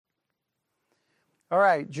All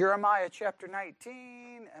right, Jeremiah chapter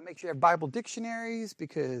 19. And make sure you have Bible dictionaries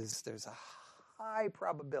because there's a high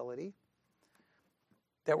probability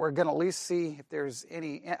that we're going to at least see if there's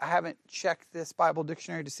any. I haven't checked this Bible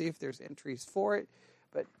dictionary to see if there's entries for it,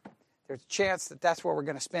 but there's a chance that that's where we're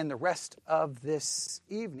going to spend the rest of this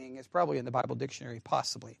evening, is probably in the Bible dictionary,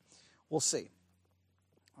 possibly. We'll see.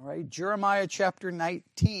 All right, Jeremiah chapter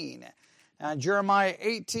 19. Jeremiah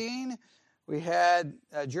 18, we had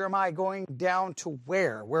Jeremiah going down to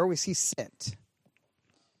where? Where was he sent?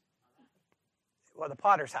 Well, the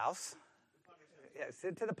potter's house. Yeah,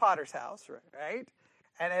 sent to the potter's house, right?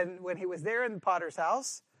 And then when he was there in the potter's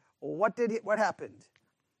house, what happened?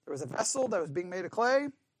 There was a vessel that was being made of clay,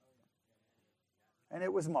 and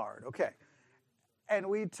it was marred. Okay. And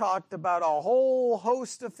we talked about a whole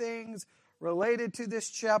host of things related to this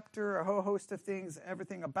chapter, a whole host of things,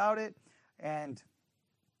 everything about it. And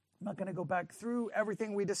I'm not going to go back through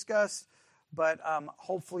everything we discussed, but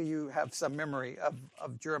hopefully you have some memory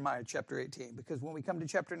of Jeremiah chapter 18, because when we come to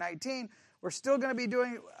chapter 19, we're still going to be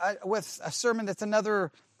doing with a sermon that's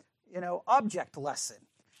another, object lesson.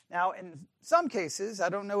 Now, in some cases, I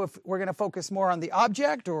don't know if we're going to focus more on the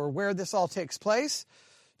object or where this all takes place.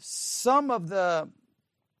 Some of I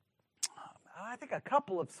think a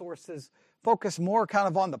couple of sources focus more kind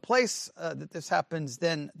of on the place that this happens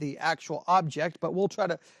than the actual object, but we'll try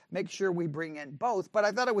to make sure we bring in both. But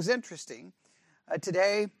I thought it was interesting.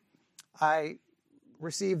 Today, I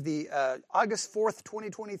received the August 4th,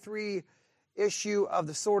 2023 issue of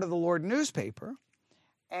the Sword of the Lord newspaper,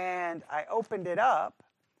 and I opened it up,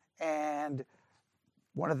 and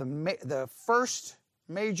one of the first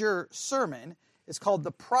major sermon is called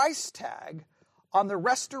The Price Tag on the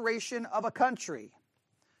Restoration of a Country.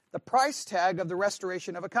 The price tag of the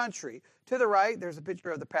restoration of a country. To the right, there's a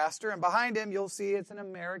picture of the pastor, and behind him, you'll see it's an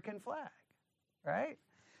American flag, right?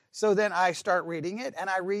 So then I start reading it, and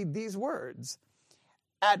I read these words.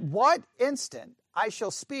 At what instant I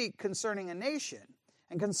shall speak concerning a nation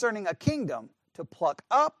and concerning a kingdom to pluck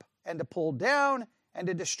up and to pull down and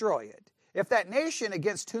to destroy it. If that nation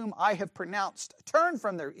against whom I have pronounced turn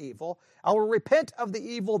from their evil, I will repent of the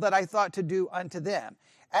evil that I thought to do unto them.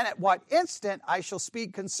 And at what instant I shall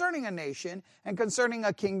speak concerning a nation and concerning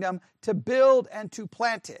a kingdom to build and to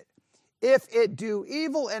plant it. If it do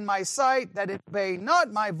evil in my sight, that it obey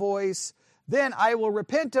not my voice, then I will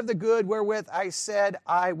repent of the good wherewith I said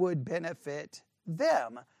I would benefit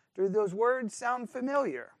them. Do those words sound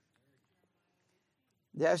familiar?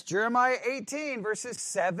 Yes, Jeremiah 18, verses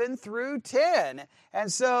 7 through 10.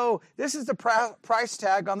 And so this is the price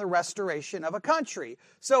tag on the restoration of a country.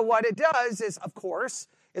 So what it does is, of course,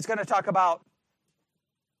 it's going to talk about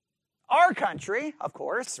our country, of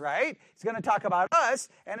course, right? It's going to talk about us,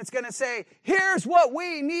 and it's going to say, here's what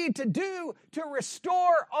we need to do to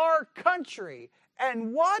restore our country.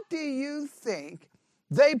 And what do you think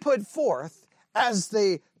they put forth as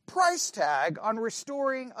the price tag on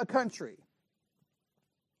restoring a country?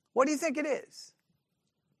 What do you think it is?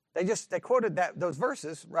 They quoted those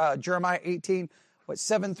verses, Jeremiah 18,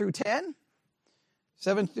 7 through 10?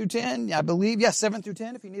 7 through 10, I believe. Yes, 7 through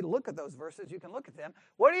 10. If you need to look at those verses, you can look at them.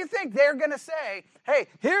 What do you think they're going to say? Hey,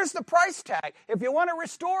 here's the price tag. If you want to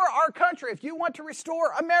restore our country, if you want to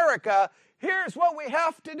restore America, here's what we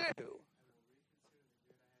have to do.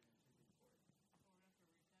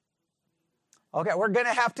 Okay, we're going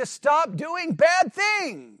to have to stop doing bad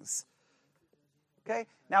things. Okay,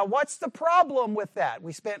 now what's the problem with that?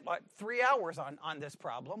 We spent 3 hours on this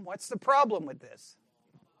problem. What's the problem with this?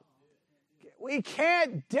 We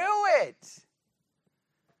can't do it.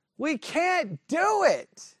 We can't do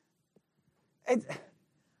it.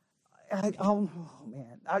 Oh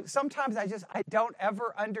man! Sometimes I don't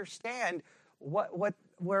ever understand I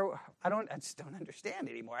just don't understand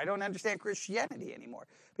anymore. I don't understand Christianity anymore,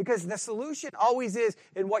 because the solution always is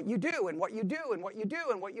in what you do and what you do and what you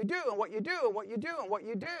do and what you do and what you do and what you do and what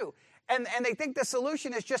you do. And they think the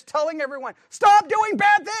solution is just telling everyone, stop doing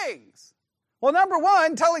bad things. Well, number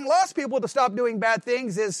one, telling lost people to stop doing bad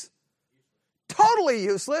things is totally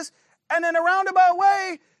useless. And in a roundabout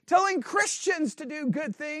way, telling Christians to do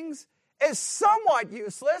good things is somewhat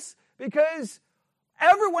useless, because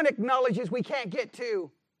everyone acknowledges we can't get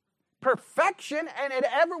to perfection, and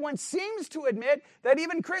everyone seems to admit that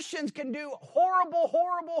even Christians can do horrible,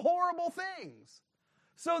 horrible, horrible things.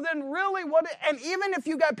 So then really and even if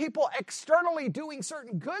you got people externally doing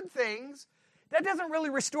certain good things, that doesn't really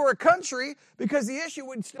restore a country, because the issue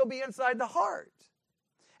would still be inside the heart.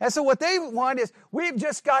 And so what they want is we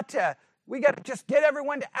got to just get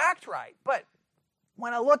everyone to act right. But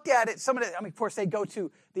when I looked at it, of course, they go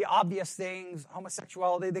to the obvious things,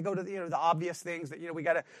 homosexuality. They go to the obvious things that we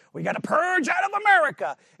got to purge out of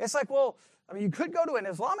America. It's like, well, you could go to an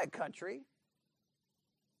Islamic country.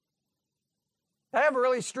 They have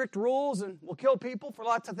really strict rules and will kill people for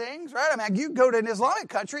lots of things, right? You go to an Islamic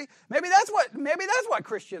country, maybe that's what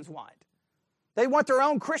Christians want. They want their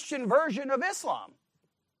own Christian version of Islam.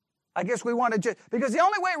 I guess we want to because the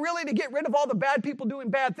only way really to get rid of all the bad people doing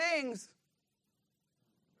bad things,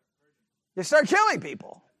 you start killing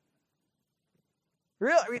people.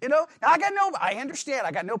 Really, now I understand.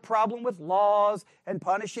 I got no problem with laws and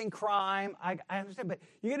punishing crime. I understand, but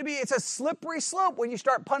it's a slippery slope when you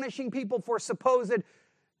start punishing people for supposed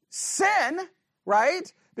sin,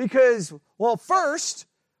 right? Because, well, first,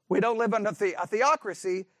 we don't live under a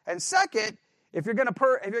theocracy, and second, if you're going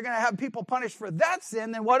to have people punished for that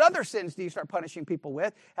sin, then what other sins do you start punishing people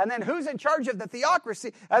with? And then who's in charge of the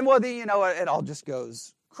theocracy? And well, it all just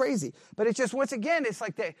goes crazy. But it's just, once again, it's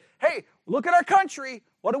like, hey, look at our country.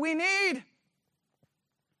 What do we need?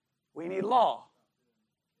 We need law.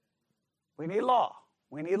 We need law.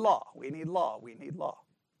 We need law. We need law. We need law.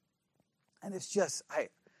 And it's just,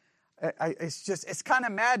 it's kind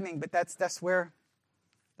of maddening, but that's where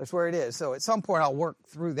it is. So at some point I'll work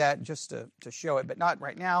through that just to show it, but not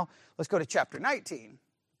right now. Let's go to chapter 19.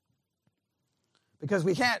 Because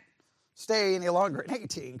we can't stay any longer at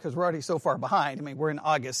 18 because we're already so far behind. We're in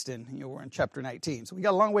August and we're in chapter 19. So we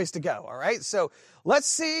got a long ways to go, all right? So let's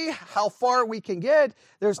see how far we can get.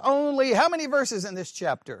 There's only how many verses in this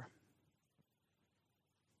chapter?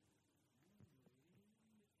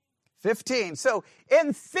 15. So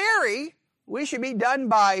in theory, we should be done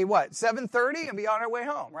by 7:30 and be on our way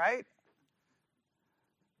home, right?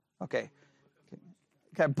 Okay,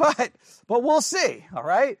 but we'll see, all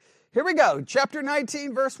right? Here we go, chapter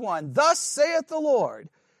 19, verse 1. Thus saith the Lord.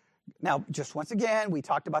 Now, just once again, we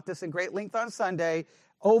talked about this in great length on Sunday.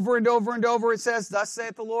 Over and over and over it says, thus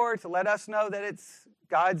saith the Lord, to let us know that it's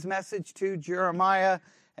God's message to Jeremiah,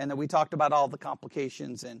 and that we talked about all the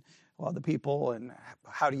complications and the people, and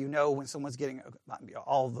how do you know when someone's getting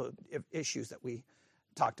all the issues that we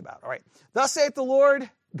talked about. All right. Thus saith the Lord,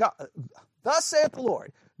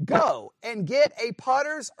 go and get a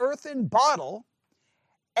potter's earthen bottle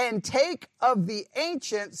and take of the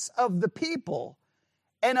ancients of the people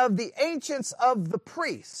and of the ancients of the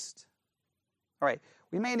priest. All right.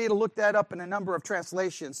 We may need to look that up in a number of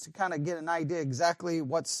translations to kind of get an idea exactly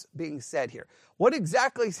what's being said here. What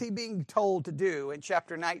exactly is he being told to do in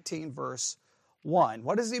chapter 19, verse 1?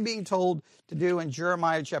 What is he being told to do in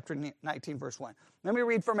Jeremiah chapter 19, verse 1? Let me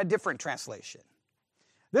read from a different translation.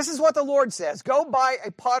 This is what the Lord says. Go buy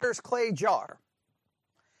a potter's clay jar.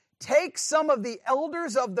 Take some of the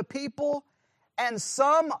elders of the people and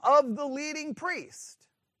some of the leading priests.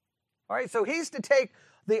 All right, so he's to take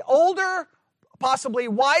the older, possibly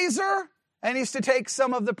wiser, and he's to take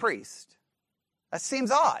some of the priest. That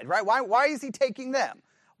seems odd, right? Why is he taking them?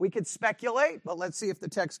 We could speculate, but let's see if the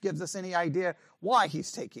text gives us any idea why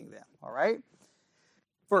he's taking them, all right?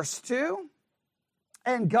 Verse 2,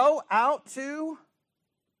 and go out to,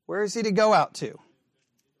 where is he to go out to?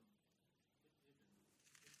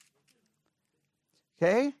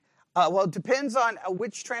 Okay, well, it depends on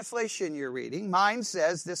which translation you're reading. Mine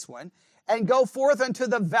says this one, and go forth unto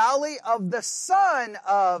the valley of the son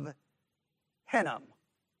of Hinnom.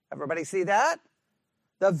 Everybody see that?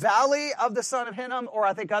 The valley of the son of Hinnom, or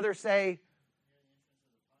I think others say,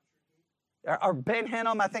 or Ben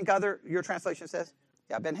Hinnom, I think your translation says.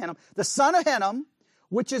 Yeah, Ben Hinnom. The son of Hinnom,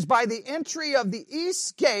 which is by the entry of the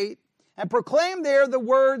east gate, and proclaim there the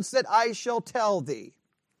words that I shall tell thee.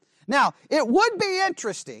 Now, it would be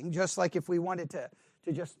interesting, just like if we wanted to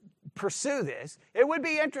just pursue this, it would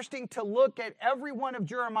be interesting to look at every one of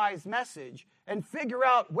Jeremiah's message and figure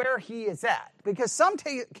out where he is at. Because some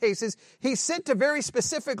cases, he's sent to very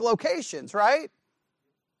specific locations, right?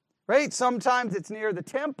 Right? Sometimes it's near the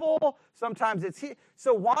temple, sometimes it's here.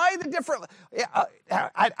 So why the different...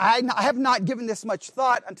 I have not given this much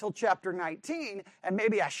thought until chapter 19, and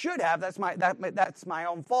maybe I should have. That's my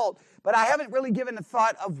own fault. But I haven't really given a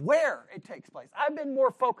thought of where it takes place. I've been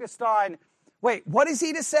more focused on, what is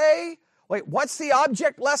he to say? What's the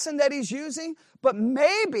object lesson that he's using? But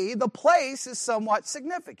maybe the place is somewhat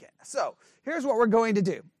significant. So here's what we're going to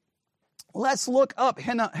do. Let's look up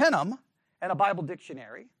Hinnom in a Bible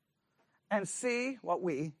dictionary and see what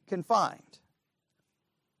we can find.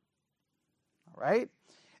 All right?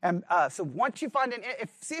 And so once you find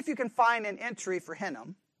see if you can find an entry for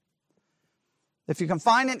Hinnom. If you can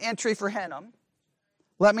find an entry for Hinnom,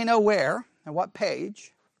 let me know where and what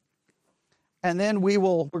page. And then we're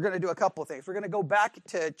going to do a couple of things. We're going to go back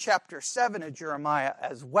to chapter 7 of Jeremiah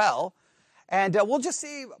as well. And we'll just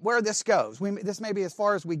see where this goes. This may be as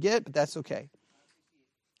far as we get, but that's okay.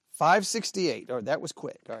 568. Oh, that was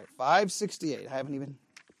quick. All right, 568. I haven't even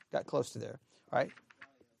got close to there. All right.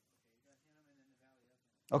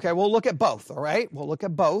 Okay, we'll look at both, all right? We'll look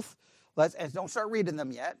at both. And don't start reading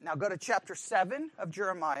them yet. Now go to chapter 7 of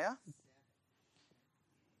Jeremiah.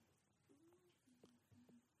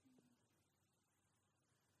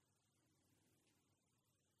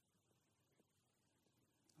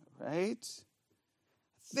 Right?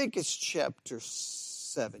 I think it's chapter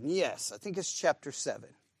 7. Yes, I think it's chapter 7.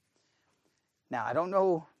 Now, I don't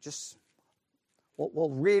know,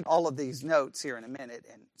 we'll read all of these notes here in a minute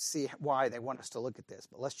and see why they want us to look at this,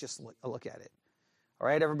 but let's just look at it. All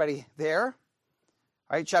right, everybody there?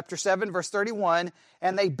 All right, chapter 7, verse 31.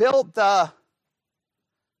 And they built the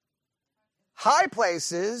high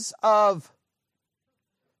places of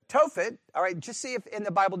Tophet. All right, just see if in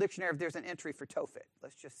the Bible dictionary if there's an entry for Tophet.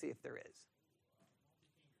 Let's just see if there is.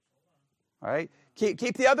 All right, keep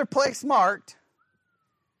the other place marked.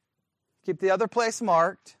 Keep the other place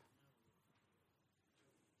marked.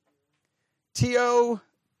 Tophet.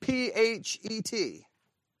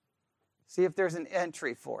 See if there's an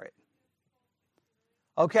entry for it.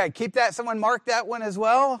 Okay, keep that. Someone mark that one as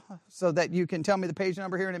well so that you can tell me the page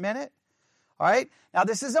number here in a minute. All right, now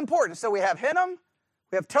this is important. So we have Hinnom,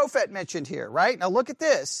 we have Tophet mentioned here, right? Now look at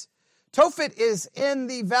this. Tophet is in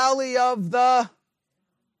the valley of the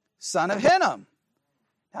son of Hinnom.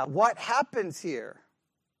 Now what happens here?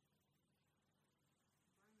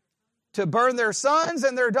 To burn their sons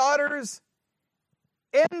and their daughters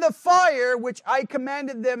in the fire, which I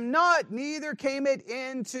commanded them not, neither came it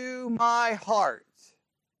into my heart.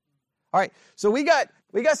 All right, so we got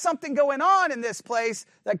something going on in this place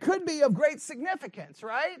that could be of great significance,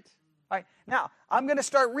 right? All right, now I'm going to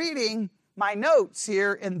start reading my notes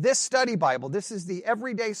here in this study Bible. This is the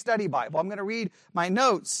Everyday Study Bible. I'm going to read my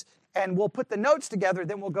notes, and we'll put the notes together,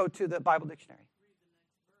 then we'll go to the Bible dictionary.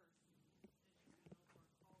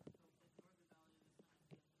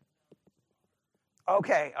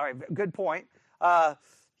 Okay, all right, good point.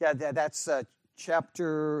 That's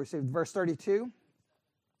chapter, verse 32.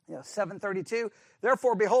 7:32.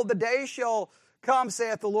 Therefore, behold, the day shall come,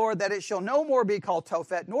 saith the Lord, that it shall no more be called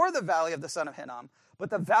Tophet, nor the valley of the son of Hinnom, but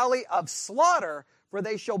the valley of slaughter, for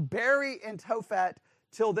they shall bury in Tophet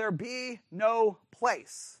till there be no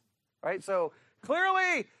place. Right? So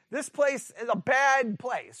clearly, this place is a bad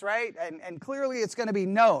place, right? And clearly it's going to be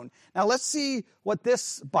known. Now let's see what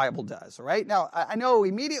this Bible does, all right? Now, I know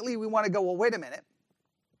immediately we want to go, well, wait a minute.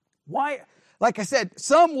 Why? Like I said,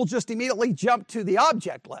 some will just immediately jump to the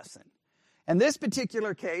object lesson. In this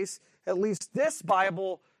particular case, at least this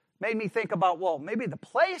Bible made me think about, well, maybe the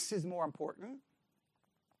place is more important.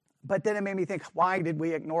 But then it made me think, why did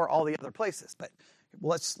we ignore all the other places? But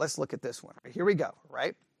let's look at this one. Here we go,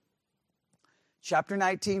 right? Chapter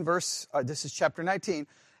 19, this is chapter 19,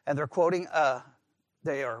 and they're quoting,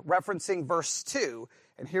 they are referencing verse 2,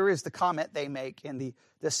 and here is the comment they make in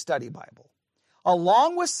this study Bible.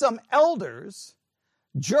 Along with some elders,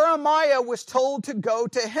 Jeremiah was told to go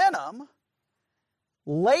to Hinnom,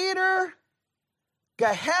 later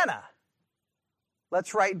Gehenna.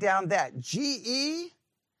 Let's write down that. Gehenna.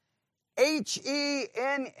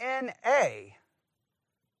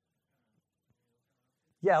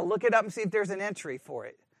 Yeah, look it up and see if there's an entry for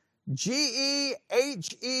it. Gehenna.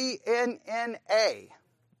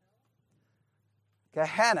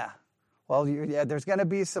 Gehenna. Well, there's going to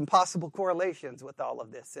be some possible correlations with all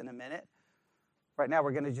of this in a minute. Right now,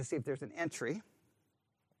 we're going to just see if there's an entry.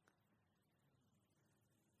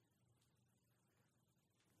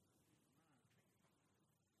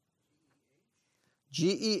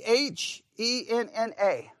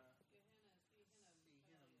 Gehenna.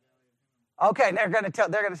 Okay, they're going to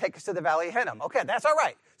take us to the Valley of Hinnom. Okay, that's all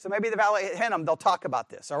right. So maybe the Valley of Hinnom, they'll talk about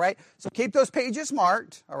this, all right? So keep those pages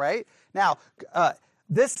marked, all right? Now,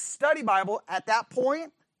 this study Bible at that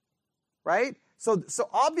point, right? So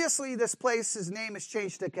obviously this place's name is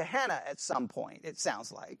changed to Gehenna at some point, it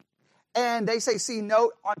sounds like. And they say, see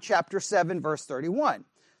note on chapter 7, verse 31.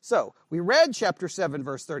 So we read chapter 7,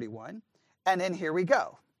 verse 31, and then here we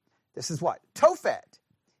go. This is what? Tophet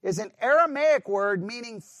is an Aramaic word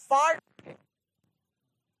meaning fire pit.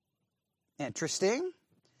 Interesting.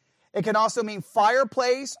 It can also mean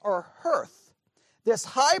fireplace or hearth. This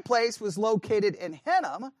high place was located in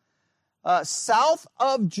Hinnom, south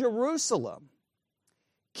of Jerusalem.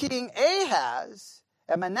 King Ahaz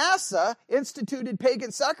and Manasseh instituted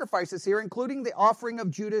pagan sacrifices here, including the offering of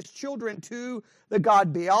Judah's children to the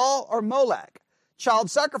god Baal or Molech.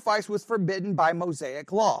 child sacrifice was forbidden by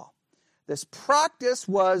Mosaic law. This practice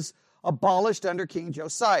was abolished under King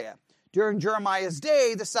Josiah. During Jeremiah's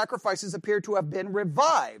day, the sacrifices appear to have been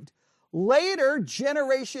revived. Later,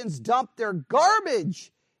 generations dumped their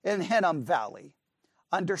garbage in Hinnom Valley.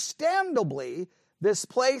 Understandably, this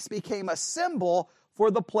place became a symbol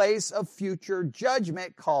for the place of future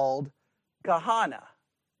judgment called Gehenna.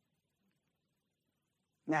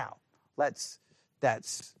 Now,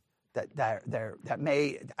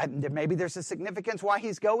 maybe there's a significance why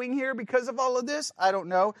he's going here because of all of this. I don't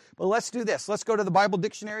know, but let's do this. Let's go to the Bible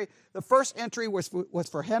dictionary. The first entry was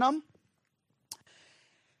for Hinnom.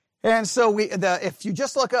 And so if you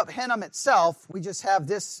just look up Hinnom itself, we just have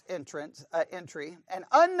this entry. An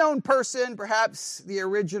unknown person, perhaps the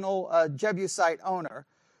original Jebusite owner,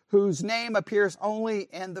 whose name appears only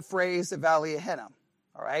in the phrase the Valley of Hinnom.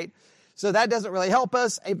 All right? So that doesn't really help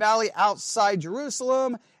us. A valley outside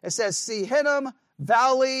Jerusalem. It says, see Hinnom,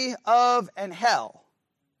 Valley of and Hell.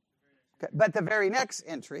 Okay, but the very next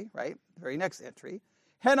entry, right? The very next entry.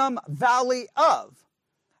 Hinnom, Valley of.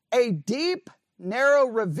 A deep, narrow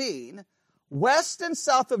ravine west and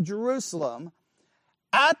south of Jerusalem,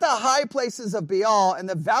 at the high places of Baal and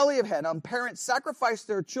the valley of Hinnom, parents sacrificed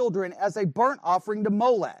their children as a burnt offering to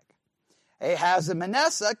Molech. Ahaz and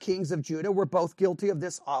Manasseh, kings of Judah, were both guilty of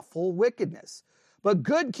this awful wickedness. But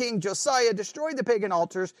good King Josiah destroyed the pagan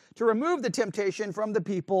altars to remove the temptation from the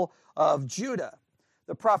people of Judah.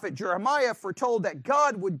 The prophet Jeremiah foretold that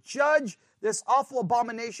God would judge this awful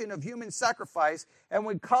abomination of human sacrifice and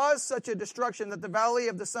would cause such a destruction that the valley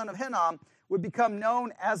of the son of Hinnom would become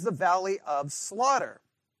known as the Valley of Slaughter.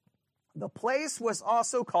 The place was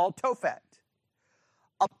also called Tophet.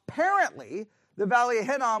 Apparently, the Valley of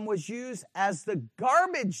Hinnom was used as the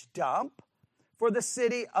garbage dump for the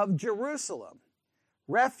city of Jerusalem.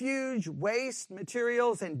 Refuge, waste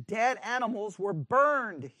materials, and dead animals were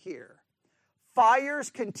burned here. Fires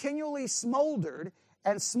continually smoldered,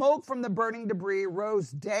 and smoke from the burning debris rose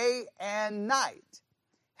day and night.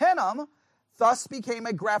 Hinnom thus became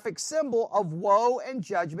a graphic symbol of woe and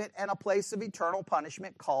judgment and a place of eternal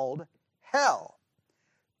punishment called hell.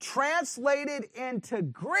 Translated into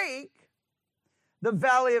Greek, the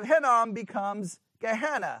Valley of Hinnom becomes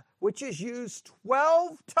Gehenna, which is used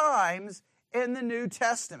 12 times in the New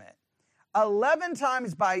Testament. 11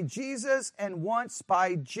 times by Jesus and once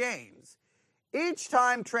by James. Each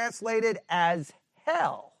time translated as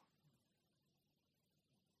hell.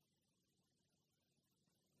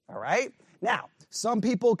 All right? Now, some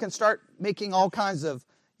people can start making all kinds of,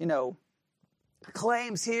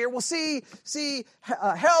 claims here. Well, see,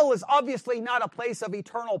 hell is obviously not a place of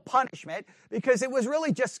eternal punishment because it was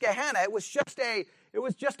really just Gehenna. It was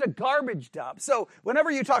just a garbage dump. So whenever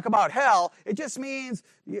you talk about hell, it just means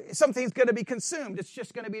something's going to be consumed. It's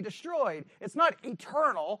just going to be destroyed. It's not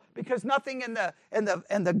eternal because nothing in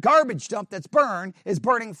the garbage dump that's burned is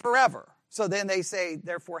burning forever. So then they say,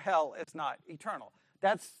 therefore, hell is not eternal.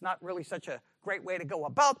 That's not really such a great way to go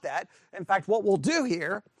about that. In fact, what we'll do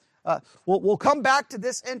here, we'll come back to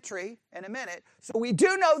this entry in a minute. So we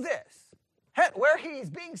do know this, where he's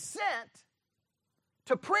being sent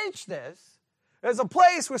to preach this is a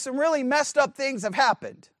place where some really messed up things have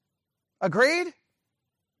happened. Agreed?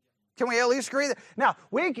 Can we at least agree? Now,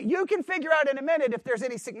 you can figure out in a minute if there's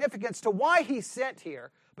any significance to why he's sent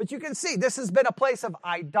here, but you can see this has been a place of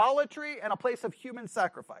idolatry and a place of human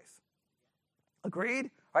sacrifice.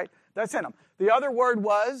 Agreed? Right? That's Hinnom. The other word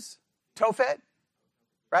was Tophet,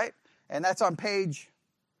 right? And that's on page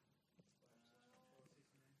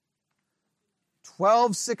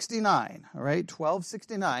 1269, all right?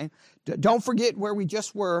 1269. Don't forget where we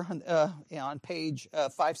just were on page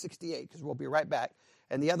 568, because we'll be right back.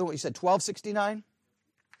 And the other one, you said 1269?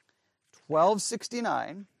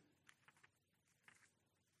 1269.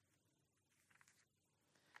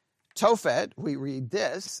 Tophet, we read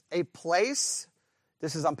this, a place.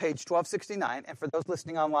 This is on page 1269, and for those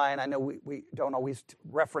listening online, I know we don't always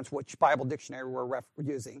reference which Bible dictionary we're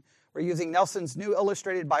using. We're using Nelson's New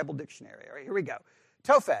Illustrated Bible Dictionary. All right, here we go.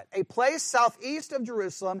 Tophet, a place southeast of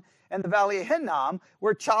Jerusalem and the Valley of Hinnom,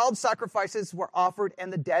 where child sacrifices were offered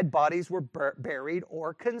and the dead bodies were buried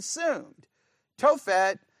or consumed.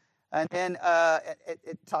 Tophet, and then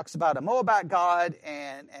it talks about a Moabite god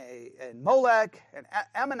and Molech, an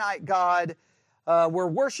Ammonite god, were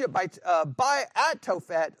worshipped at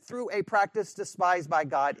Tophet through a practice despised by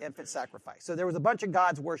God, infant sacrifice. So there was a bunch of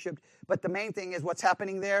gods worshipped, but the main thing is what's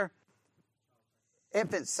happening there?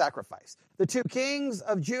 Infant sacrifice. The two kings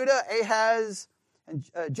of Judah, Ahaz and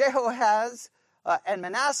Jehoahaz and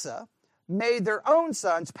Manasseh, made their own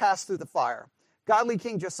sons pass through the fire. Godly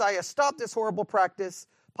King Josiah stopped this horrible practice,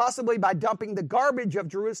 possibly by dumping the garbage of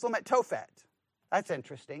Jerusalem at Tophet. That's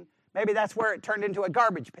interesting. Maybe that's where it turned into a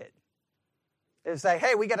garbage pit. They say,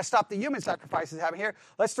 hey, we got to stop the human sacrifices happening here.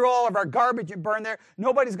 Let's throw all of our garbage and burn there.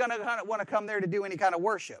 Nobody's going to want to come there to do any kind of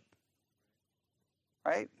worship.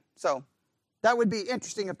 Right? So that would be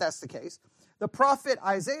interesting if that's the case. The prophet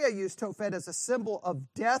Isaiah used Tophet as a symbol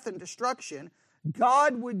of death and destruction.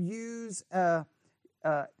 God would use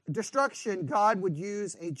destruction. God would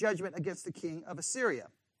use a judgment against the king of Assyria.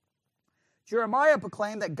 Jeremiah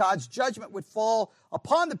proclaimed that God's judgment would fall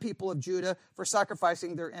upon the people of Judah for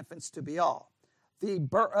sacrificing their infants to Baal.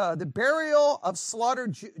 The burial of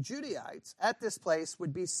slaughtered Judaites at this place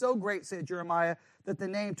would be so great, said Jeremiah, that the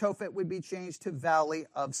name Tophet would be changed to Valley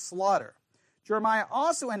of Slaughter. Jeremiah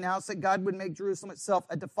also announced that God would make Jerusalem itself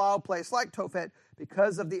a defiled place like Tophet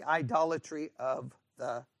because of the idolatry of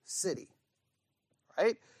the city.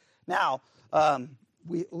 Right? Now,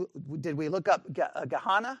 did we look up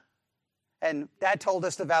Gehenna? And that told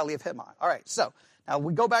us the Valley of Hinnom. All right, so now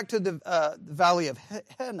we go back to the Valley of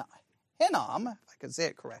Hinnom, if I can say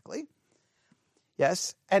it correctly.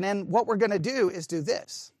 Yes, and then what we're going to do is do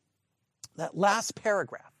this. That last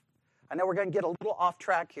paragraph. I know we're going to get a little off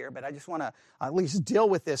track here, but I just want to at least deal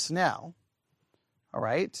with this now. All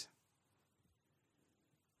right?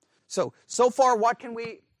 So far, what can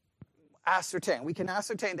we ascertain? We can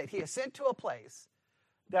ascertain that he is sent to a place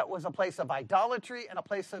that was a place of idolatry and a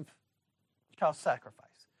place of child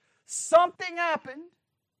sacrifice. Something happened.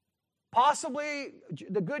 Possibly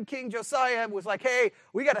the good King Josiah was like, hey,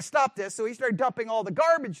 we got to stop this. So he started dumping all the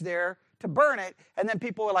garbage there to burn it. And then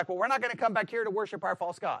people were like, well, we're not going to come back here to worship our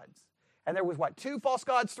false gods. And there was, 2 false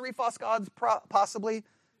gods, 3 false gods, possibly?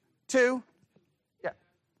 2? Yeah.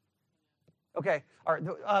 Okay. All right.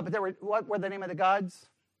 But there were, what were the name of the gods?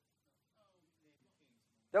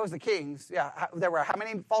 That was the kings. Yeah. There were how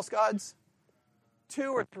many false gods?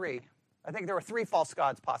 2 or 3? I think there were 3 false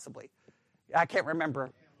gods, possibly. I can't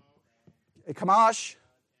remember. Chemosh.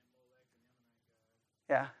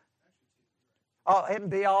 Yeah. Oh,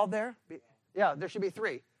 and Baal there? Yeah, there should be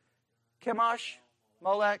 3. Chemosh,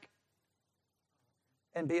 Molech,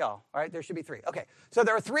 and Baal. All right, there should be 3. Okay, so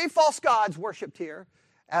there are 3 false gods worshipped here.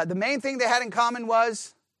 The main thing they had in common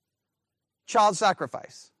was child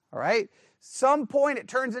sacrifice. All right? Some point it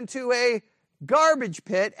turns into a garbage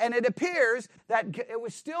pit, and it appears that it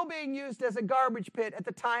was still being used as a garbage pit at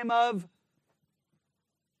the time of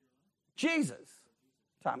Jesus.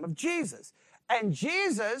 Time of Jesus. And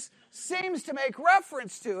Jesus seems to make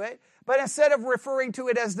reference to it, but instead of referring to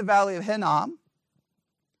it as the Valley of Hinnom,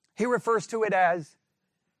 he refers to it as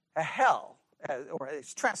a hell, or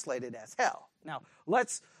it's translated as hell. Now,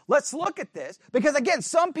 let's look at this, because again,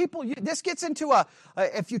 some people, this gets into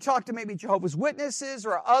if you talk to maybe Jehovah's Witnesses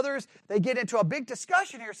or others, they get into a big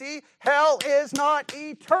discussion here. See, hell is not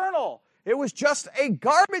eternal. It was just a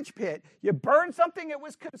garbage pit. You burn something, it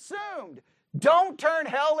was consumed. Don't turn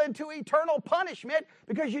hell into eternal punishment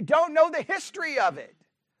because you don't know the history of it.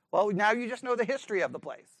 Well, now you just know the history of the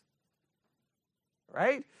place.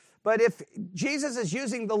 Right? But if Jesus is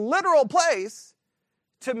using the literal place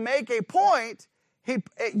to make a point,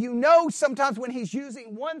 sometimes when he's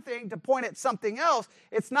using one thing to point at something else,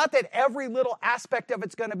 it's not that every little aspect of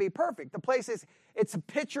it's going to be perfect. The place it's a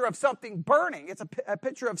picture of something burning. It's a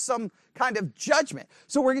picture of some kind of judgment.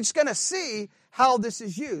 So we're just going to see how this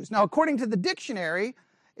is used. Now, according to the dictionary,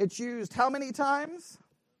 it's used how many times?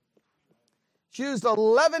 It's used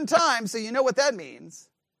 11 times, so you know what that means.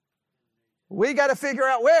 We got to figure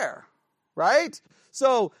out where, right?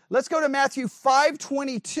 So let's go to Matthew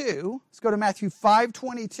 5:22. Let's go to Matthew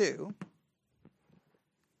 5:22.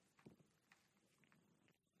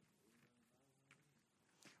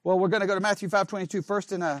 Well, we're going to go to Matthew 5:22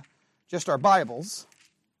 first in just our Bibles.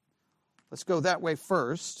 Let's go that way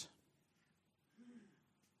first.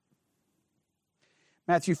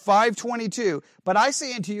 Matthew 5:22. But I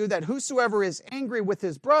say unto you that whosoever is angry with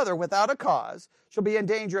his brother without a cause shall be in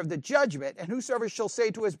danger of the judgment, and whosoever shall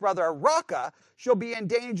say to his brother, Raca, shall be in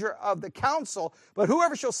danger of the council. But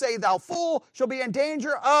whoever shall say, thou fool, shall be in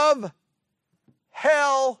danger of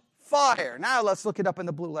hell fire. Now let's look it up in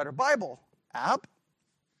the Blue Letter Bible app.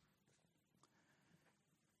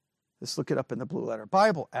 Let's look it up in the Blue Letter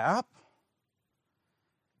Bible app.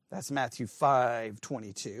 That's Matthew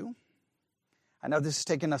 5:22. I know this is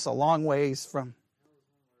taking us a long ways from...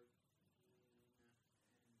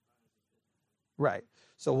 Right.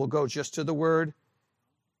 So we'll go just to the word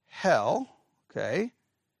hell, okay?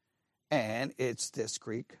 And it's this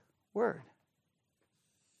Greek word.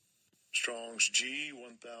 Strong's G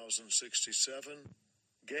 1067,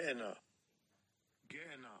 Gehenna.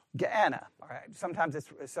 Gehenna. Gehenna. All right. Sometimes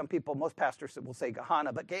some people, most pastors will say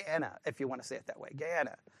Gehenna, but Gehenna, if you want to say it that way,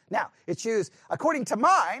 Gehenna. Now, it's used, according to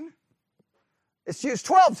mine, it's used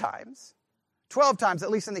 12 times. 12 times, at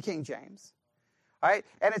least in the King James. All right.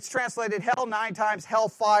 And it's translated hell 9 times,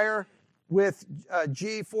 hellfire with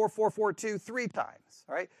G4442 3 times.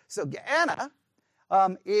 All right. So Gehenna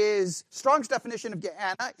is, Strong's definition of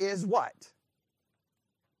Gehenna is what?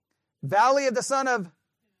 Valley of the son of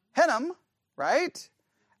Hinnom, right?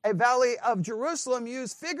 A valley of Jerusalem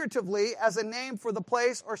used figuratively as a name for the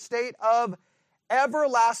place or state of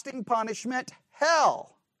everlasting punishment,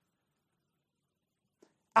 hell.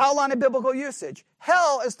 Outline of biblical usage.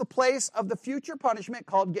 Hell is the place of the future punishment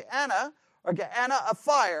called Gehenna, or Gehenna of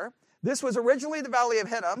fire. This was originally the valley of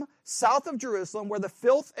Hinnom, south of Jerusalem, where the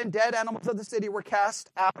filth and dead animals of the city were cast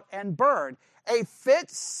out and burned. A fit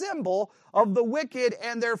symbol of the wicked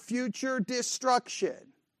and their future destruction.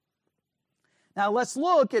 Now let's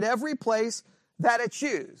look at every place that it's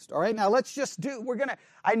used. All right, now let's just do,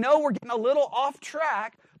 I know we're getting a little off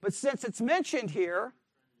track, but since it's mentioned here,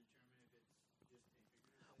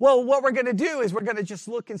 well, what we're going to do is we're going to just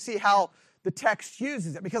look and see how the text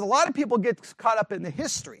uses it. Because a lot of people get caught up in the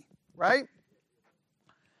history, right?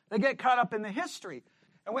 They get caught up in the history.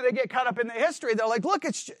 And when they get caught up in the history, they're like, look,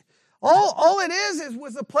 it's all it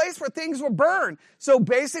was a place where things were burned. So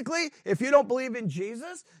basically, if you don't believe in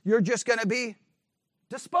Jesus, you're just going to be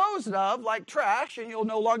disposed of like trash and you'll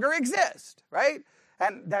no longer exist, right?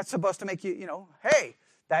 And that's supposed to make you, hey,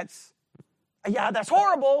 that's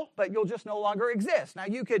horrible, but you'll just no longer exist. Now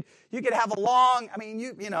you could have a long,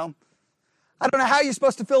 I don't know how you're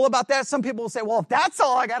supposed to feel about that. Some people will say, well, if that's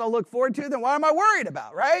all I got to look forward to, then what am I worried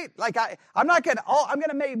about, right? Like I'm going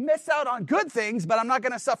to maybe miss out on good things, but I'm not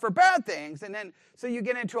going to suffer bad things. And then, so you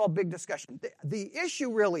get into a big discussion. The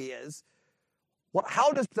issue really is, well,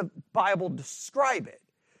 how does the Bible describe it?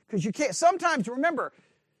 Because you can't, sometimes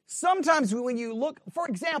when you look, for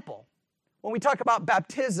example, when we talk about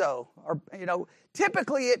baptizo, or,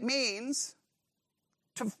 typically it means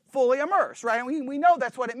to fully immerse, right? And we know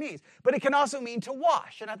that's what it means. But it can also mean to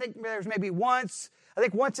wash. And I think there's maybe once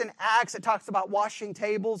in Acts it talks about washing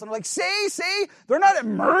tables. And I'm like, see, they're not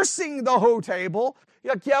immersing the whole table.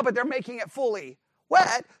 You're like, yeah, but they're making it fully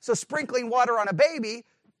wet. So sprinkling water on a baby,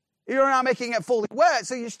 you're not making it fully wet.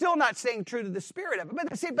 So you're still not staying true to the spirit of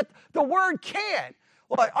it. But the word can.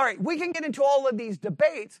 Well, all right, we can get into all of these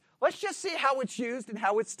debates. Let's just see how it's used and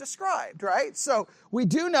how it's described, right? So we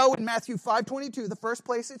do know in Matthew 5:22, the first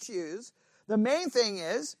place it's used, the main thing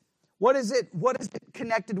is, what is it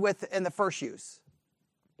connected with in the first use?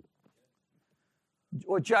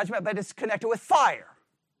 Or judgment, but it's connected with fire,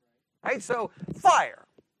 right? So fire.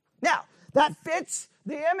 Now, that fits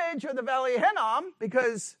the image of the Valley of Hinnom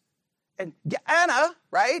because in Gehenna,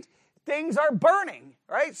 right, things are burning,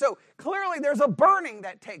 right? So clearly there's a burning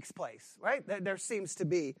that takes place, right? There seems to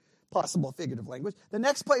be possible figurative language. The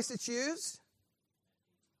next place it's used,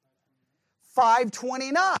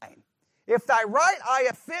 5:29. If thy right eye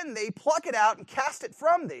offend thee, pluck it out and cast it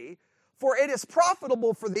from thee, for it is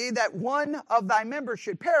profitable for thee that one of thy members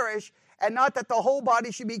should perish, and not that the whole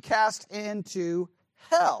body should be cast into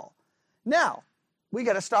hell. Now, we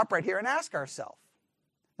got to stop right here and ask ourselves.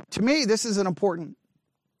 To me, this is one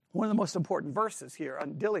of the most important verses here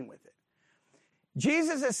on dealing with it.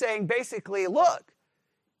 Jesus is saying basically, look,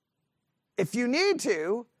 if you need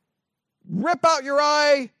to, rip out your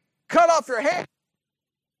eye, cut off your hand.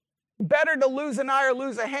 Better to lose an eye or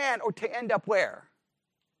lose a hand or to end up where?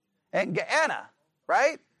 In Gehenna,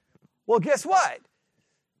 right? Well, guess what?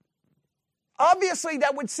 Obviously,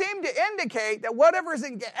 that would seem to indicate that whatever's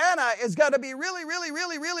in Gehenna is going to be really, really,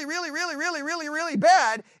 really, really, really, really, really, really, really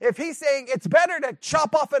bad if he's saying it's better to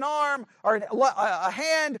chop off an arm or a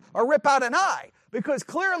hand or rip out an eye. Because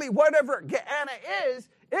clearly, whatever Gehenna is,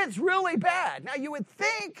 it's really bad. Now, you would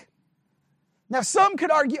think, now some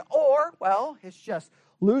could argue, it's just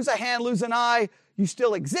lose a hand, lose an eye, you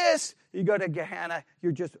still exist. You go to Gehenna,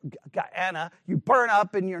 you burn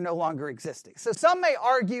up and you're no longer existing. So some may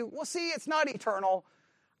argue, well, see, it's not eternal.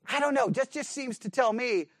 I don't know, just seems to tell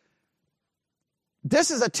me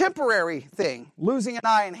this is a temporary thing, losing an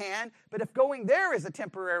eye and hand. But if going there is a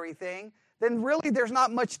temporary thing, then really there's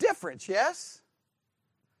not much difference, yes?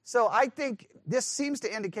 So I think this seems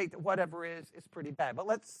to indicate that whatever is pretty bad. But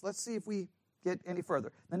let's see if we get any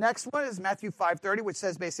further. The next one is Matthew 5:30, which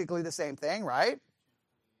says basically the same thing, right?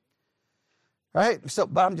 Right? So,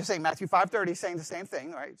 but I'm just saying Matthew 5:30 is saying the same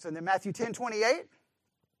thing, right? So then Matthew 10:28,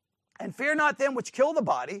 and fear not them which kill the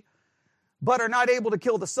body, but are not able to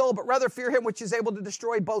kill the soul, but rather fear him which is able to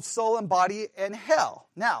destroy both soul and body in hell.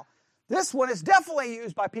 Now, This one is definitely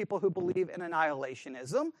used by people who believe in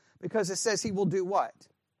annihilationism because it says he will do what?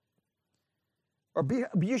 Or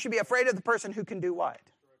you should be afraid of the person who can do what?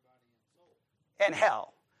 In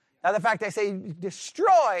hell. Now the fact they say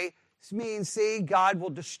destroy means, see, God will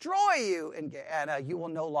destroy you in Gehenna. You will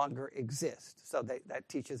no longer exist. So that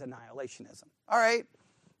teaches annihilationism. All right.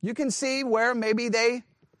 You can see where maybe they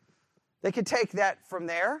could take that from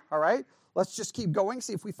there. All right. Let's just keep going,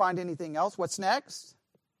 see if we find anything else. What's next?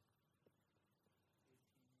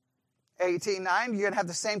 18:9. You're going to have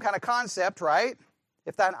the same kind of concept, right?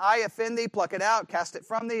 If thine eye offend thee, pluck it out, cast it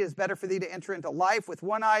from thee. It is better for thee to enter into life with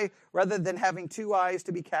one eye rather than having two eyes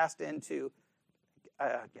to be cast into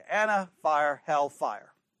Gehenna, fire, hell,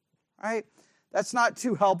 fire. All right? That's not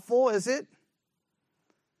too helpful, is it?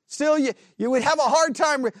 Still, you would have a hard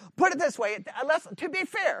time. Put it this way, to be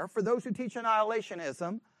fair, for those who teach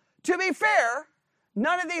annihilationism, to be fair,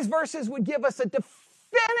 none of these verses would give us a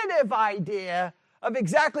definitive idea of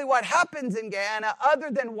exactly what happens in Gehenna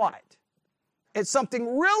other than what? It's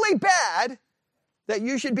something really bad that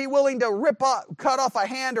you should be willing to cut off a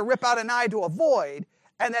hand or rip out an eye to avoid,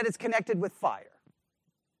 and that it's connected with fire.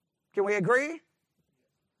 Can we agree?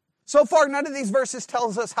 So far, none of these verses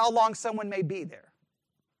tells us how long someone may be there.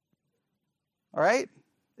 All right?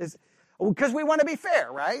 Because we want to be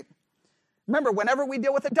fair, right? Remember, whenever we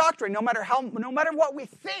deal with a doctrine, no matter what we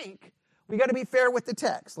think, we got to be fair with the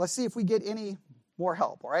text. Let's see if we get any more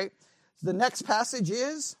help, all right? So the next passage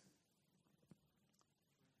is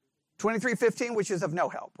 23:15, which is of no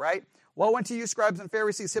help, right? Woe unto you, scribes and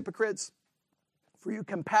Pharisees, hypocrites, for you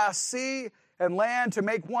can pass sea and land to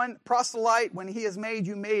make one proselyte. When he is made,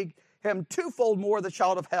 you make him twofold more the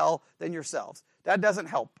child of hell than yourselves. That doesn't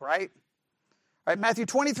help, right? All right, Matthew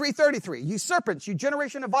 23:33, you serpents, you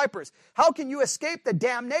generation of vipers, how can you escape the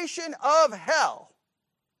damnation of hell?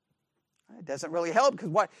 It doesn't really help because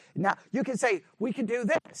what? Now, you can say, we can do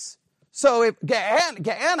this. So if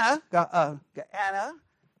Gehenna,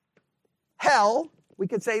 hell, we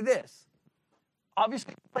could say this.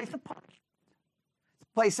 Obviously, it's a place of punishment. It's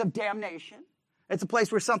a place of damnation. It's a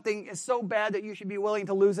place where something is so bad that you should be willing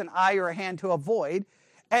to lose an eye or a hand to avoid,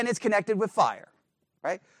 and it's connected with fire,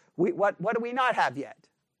 right? What do we not have yet?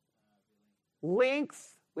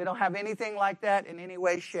 Length. We don't have anything like that in any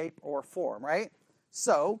way, shape, or form, right?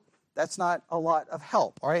 So that's not a lot of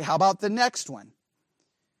help. All right, how about the next one?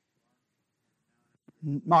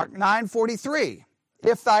 Mark 9:43.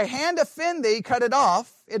 If thy hand offend thee, cut it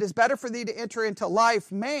off. It is better for thee to enter into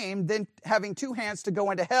life maimed than having two hands to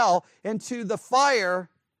go into hell, into the fire.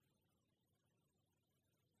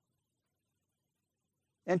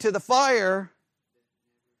 Into the fire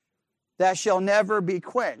that shall never be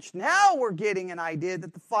quenched. Now we're getting an idea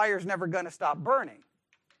that the fire's never going to stop burning.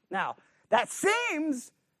 Now, that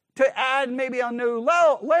seems to add maybe a new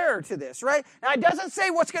layer to this, right? Now, it doesn't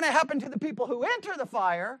say what's going to happen to the people who enter the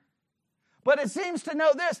fire, but it seems to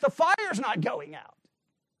know this, the fire's not going out.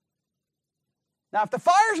 Now, if the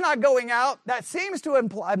fire's not going out, that seems to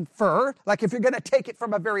infer, like if you're going to take it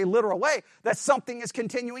from a very literal way, that something is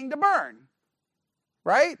continuing to burn,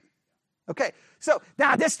 right? Okay, so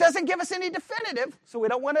now this doesn't give us any definitive, so we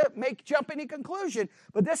don't want to jump any conclusion,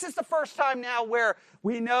 but this is the first time now where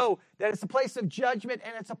we know that it's a place of judgment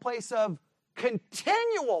and it's a place of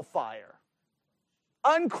continual fire,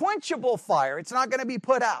 unquenchable fire. It's not going to be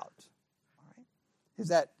put out. All right.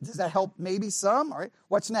 Does that help maybe some? All right,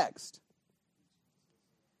 what's next?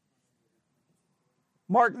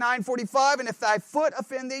 Mark 9:45, and if thy foot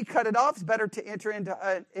offend thee, cut it off. It's better to enter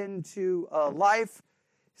into life.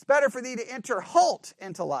 It's better for thee to enter halt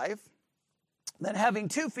into life than having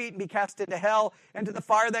 2 feet and be cast into hell, into the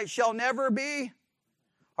fire that shall never be.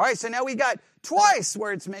 All right, so now we got twice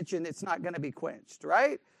where it's mentioned it's not going to be quenched,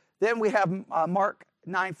 right? Then we have Mark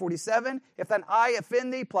 9:47. If thine eye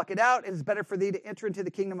offend thee, pluck it out. It is better for thee to enter into the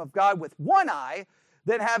kingdom of God with one eye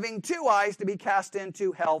than having 2 eyes to be cast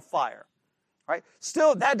into hell fire. Right?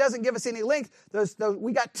 Still, that doesn't give us any length.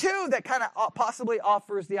 We got 2 that kind of possibly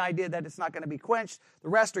offers the idea that it's not going to be quenched. The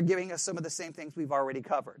rest are giving us some of the same things we've already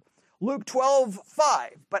covered. Luke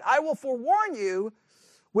 12:5. But I will forewarn you,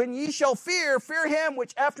 when ye shall fear him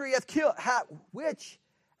which after he hath killed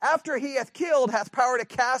hath power to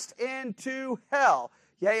cast into hell.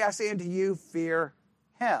 Yea, I say unto you, fear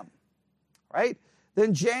him. Right?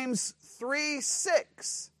 Then James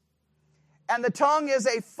 3:6. And the tongue is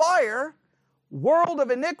a fire, world of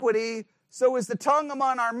iniquity, so is the tongue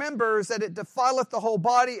among our members, that it defileth the whole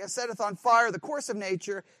body, and setteth on fire the course of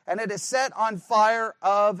nature, and it is set on fire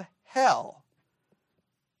of hell.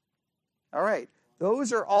 All right,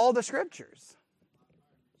 those are all the scriptures.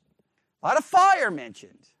 A lot of fire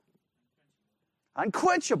mentioned.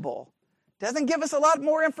 Unquenchable. Doesn't give us a lot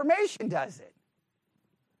more information, does it?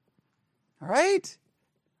 All right?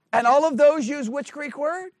 And all of those use which Greek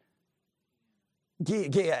word?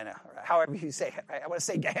 Gehenna, however you say it. Right? I want to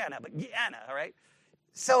say Gehenna, but Gehenna, all right?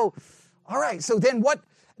 So, all right, so then what?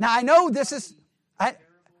 Now, I know this is,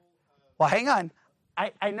 well, hang on.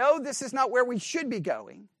 I know this is not where we should be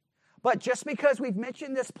going, but just because we've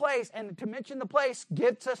mentioned this place, and to mention the place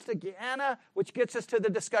gets us to Gehenna, which gets us to the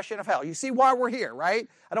discussion of hell. You see why we're here, right?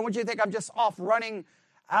 I don't want you to think I'm just off running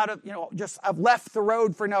out of, I've left the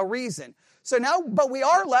road for no reason. So now, but we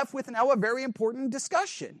are left with now a very important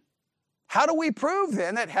discussion. How do we prove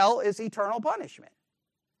then that hell is eternal punishment?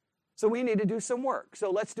 So we need to do some work. So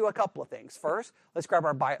let's do a couple of things. First, let's grab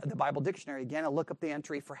the Bible dictionary again and look up the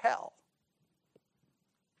entry for hell.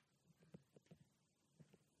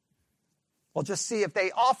 We'll just see if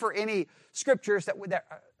they offer any scriptures that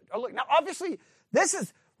look. Now, obviously, this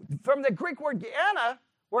is from the Greek word Gehenna.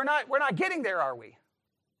 We're not getting there, are we?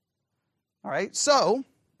 All right. So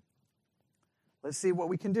let's see what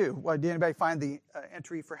we can do. Well, did anybody find the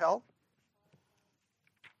entry for hell?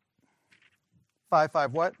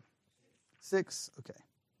 5 what? 6. Okay.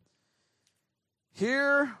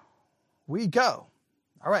 Here we go.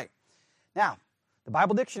 All right. Now, the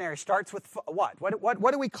Bible dictionary starts with what?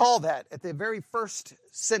 What do we call that at the very first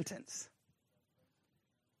sentence?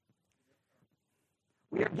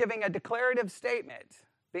 We are giving a declarative statement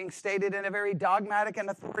being stated in a very dogmatic and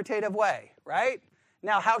authoritative way, right?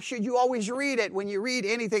 Now, how should you always read it when you read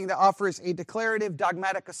anything that offers a declarative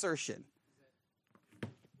dogmatic assertion?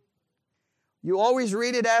 You always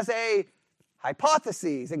read it as a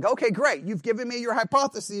hypothesis and go, okay, great, you've given me your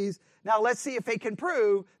hypotheses. Now let's see if they can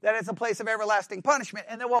prove that it's a place of everlasting punishment.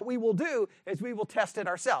 And then what we will do is we will test it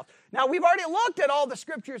ourselves. Now we've already looked at all the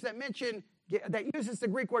scriptures that uses the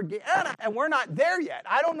Greek word Gehenna, and we're not there yet.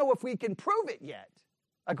 I don't know if we can prove it yet.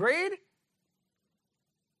 Agreed?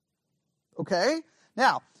 Okay.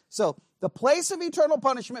 Now, so the place of eternal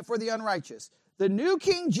punishment for the unrighteous. The New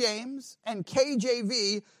King James and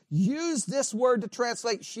KJV use this word to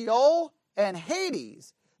translate Sheol and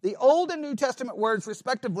Hades, the Old and New Testament words,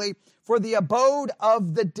 respectively, for the abode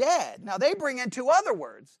of the dead. Now, they bring in 2 other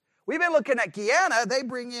words. We've been looking at Gehenna. They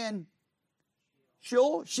bring in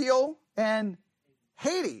Sheol, and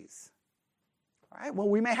Hades. All right, well,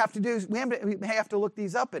 we may have to look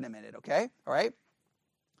these up in a minute, okay? All right?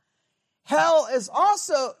 Hell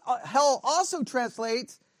also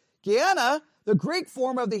translates Gehenna, the Greek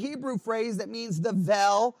form of the Hebrew phrase that means the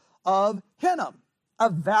Vale of Hinnom, a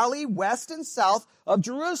valley west and south of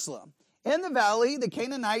Jerusalem. In the valley, the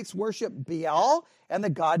Canaanites worship Baal and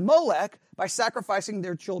the god Molech by sacrificing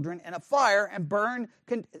their children in a fire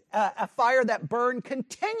a fire that burned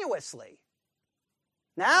continuously.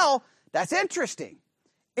 Now, that's interesting.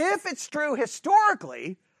 If it's true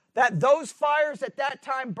historically that those fires at that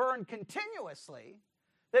time burned continuously,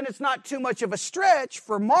 then it's not too much of a stretch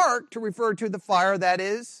for Mark to refer to the fire that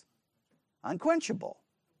is unquenchable.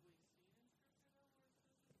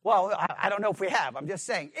 Well, I don't know if we have. I'm just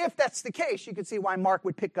saying, if that's the case, you can see why Mark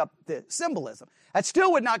would pick up the symbolism. That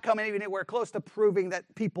still would not come anywhere close to proving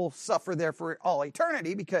that people suffer there for all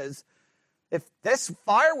eternity, because if this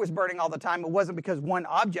fire was burning all the time, it wasn't because one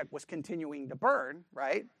object was continuing to burn,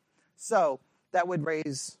 right? So that would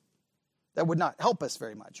not help us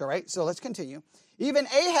very much, all right? So let's continue. Even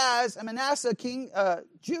Ahaz and Manasseh, king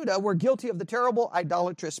Judah, were guilty of the terrible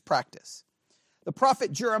idolatrous practice. The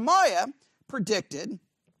prophet Jeremiah predicted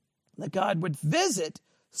that God would visit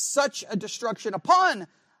such a destruction upon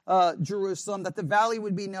Jerusalem that the valley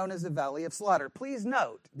would be known as the Valley of Slaughter. Please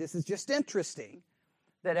note, this is just interesting,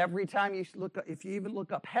 that every time if you even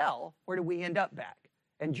look up hell, where do we end up back?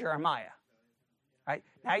 In Jeremiah. Right?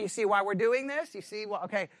 Now you see why we're doing this? You see, well,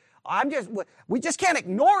 okay, we just can't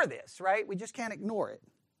ignore this, right? We just can't ignore it.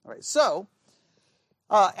 All right, so,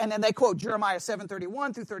 and then they quote Jeremiah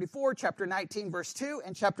 7:31 through 34, chapter 19, verse 2,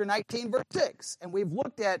 and chapter 19, verse 6. And we've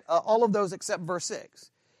looked at all of those except verse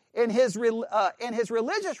 6. In his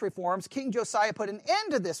religious reforms, King Josiah put an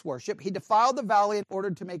end to this worship. He defiled the valley in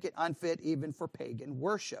order to make it unfit even for pagan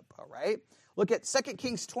worship, all right? Look at 2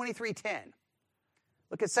 Kings 23:10.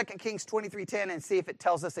 Look at 2 Kings 23:10 and see if it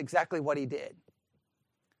tells us exactly what he did.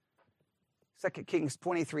 2 Kings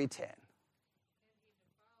 23:10.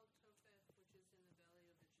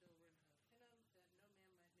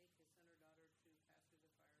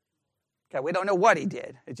 Okay, we don't know what he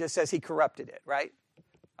did. It just says he corrupted it, right?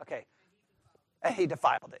 Okay. And he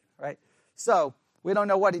defiled it, right? So we don't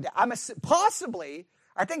know what he did. I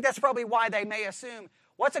think that's probably why they may assume,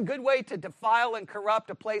 what's a good way to defile and corrupt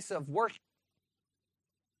a place of worship?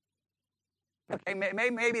 Okay,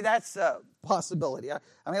 maybe that's a possibility. I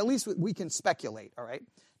mean, at least we can speculate, all right?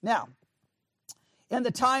 Now, in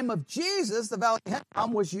the time of Jesus, the Valley of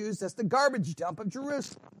Hinnom was used as the garbage dump of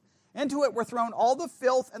Jerusalem. Into it were thrown all the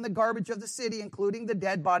filth and the garbage of the city, including the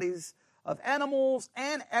dead bodies of animals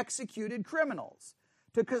and executed criminals.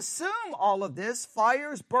 To consume all of this,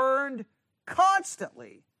 fires burned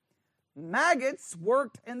constantly. Maggots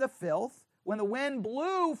worked in the filth. When the wind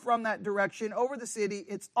blew from that direction over the city,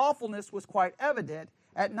 its awfulness was quite evident.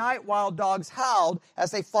 At night, wild dogs howled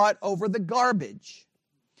as they fought over the garbage.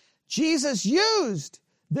 Jesus used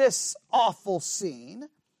this awful scene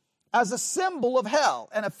as a symbol of hell.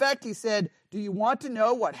 In effect, he said, do you want to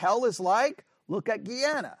know what hell is like? Look at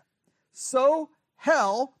Gehenna. So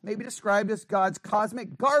hell may be described as God's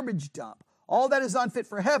cosmic garbage dump. All that is unfit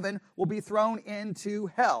for heaven will be thrown into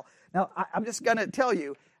hell. Now, I'm just going to tell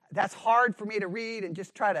you, that's hard for me to read and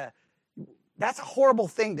just try to, that's a horrible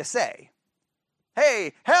thing to say.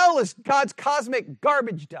 Hey, hell is God's cosmic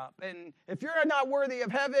garbage dump. And if you're not worthy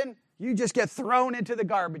of heaven, you just get thrown into the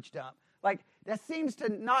garbage dump. Like, that seems to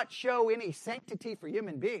not show any sanctity for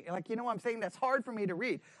human beings. Like, you know what I'm saying? That's hard for me to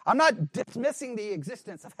read. I'm not dismissing the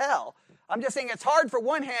existence of hell. I'm just saying it's hard for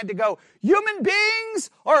one hand to go, human beings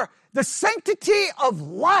are the sanctity of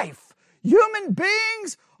life. Human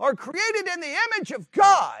beings are created in the image of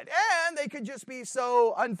God, and they could just be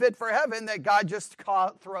so unfit for heaven that God just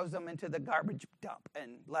throws them into the garbage dump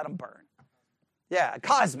and let them burn. Yeah, a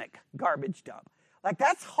cosmic garbage dump. Like,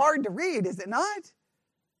 that's hard to read, is it not?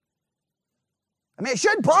 I mean, it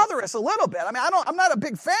should bother us a little bit. I mean, I'm not a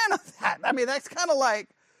big fan of that. I mean, that's kind of like,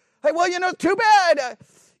 hey, well, too bad.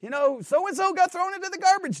 So-and-so got thrown into the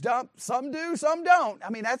garbage dump. Some do, some don't. I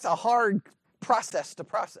mean, that's a hard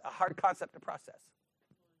a hard concept to process.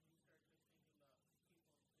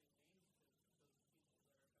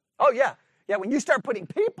 Oh, yeah. Yeah, when you start putting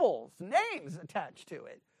people's names attached to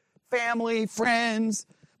it, family, friends,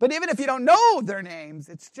 but even if you don't know their names,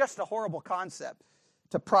 it's just a horrible concept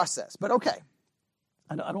to process. But okay.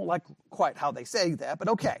 I don't like quite how they say that, but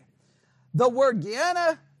okay. The word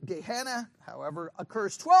Gehenna, however,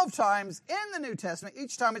 occurs 12 times in the New Testament.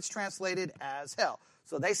 Each time it's translated as hell.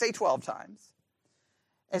 So they say 12 times.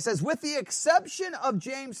 It says, with the exception of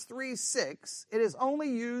James 3:6, it is only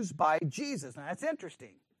used by Jesus. Now, that's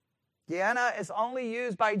interesting. Gehenna is only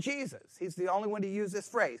used by Jesus. He's the only one to use this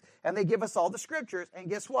phrase. And they give us all the scriptures, and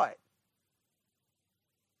guess what?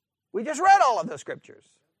 We just read all of those scriptures.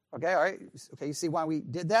 Okay, all right. Okay, you see why we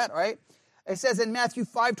did that, all right? It says in Matthew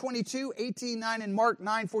 5:22, 18:9, and Mark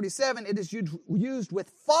 9:47, it is used with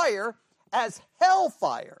fire as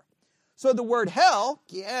hellfire. So the word hell,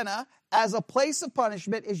 Gehenna, as a place of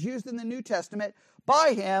punishment is used in the New Testament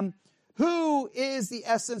by him who is the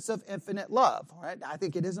essence of infinite love. All right, I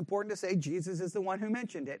think it is important to say Jesus is the one who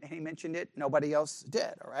mentioned it, and he mentioned it, nobody else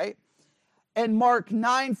did, all right? And Mark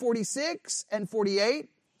 9:46 and 48,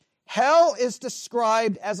 hell is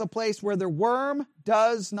described as a place where the worm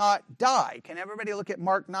does not die. Can everybody look at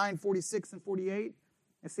Mark 9:46 and 48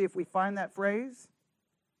 and see if we find that phrase?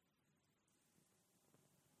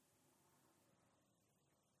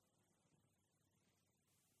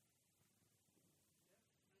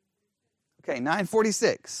 Okay,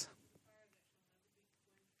 9:46.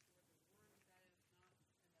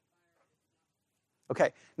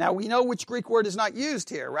 Okay, now we know which Greek word is not used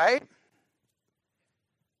here, right?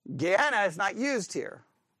 Gehenna is not used here.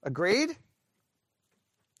 Agreed?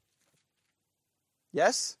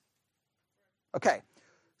 Yes? Okay,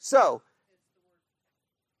 so.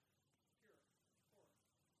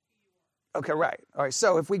 Okay, right. All right,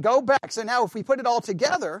 so if we go back, so now if we put it all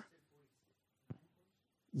together.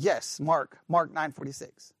 Yes, Mark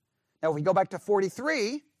 9:46. Now, if we go back to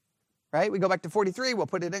 43, right? We go back to 43, we'll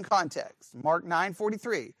put it in context. Mark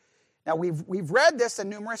 9:43. Now, we've read this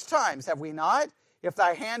numerous times, have we not? If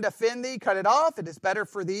thy hand offend thee, cut it off. It is better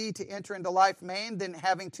for thee to enter into life maimed than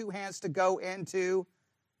having two hands to go into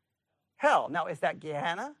hell. Now, is that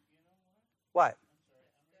Gehenna? What?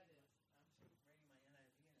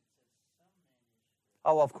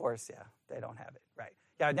 Oh, of course, yeah. They don't have it, right.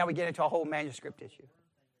 Yeah, now we get into a whole manuscript issue.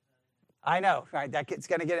 I know, right? It's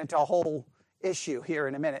going to get into a whole issue here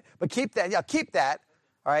in a minute. But keep that,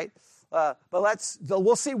 all right? But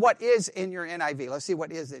we'll see what is in your NIV. Let's see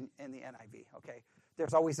what is in the NIV, okay?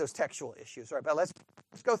 There's always those textual issues, right? But let's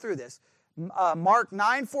go through this. Mark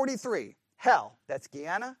 9:43, hell, that's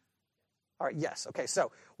Gehenna? All right, yes, okay,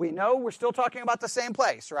 so we know we're still talking about the same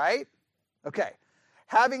place, right? Okay.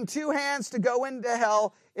 Having two hands to go into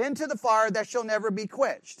hell, into the fire that shall never be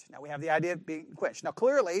quenched. Now, we have the idea of being quenched. Now,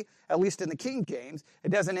 clearly, at least in the King James, it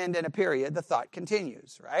doesn't end in a period. The thought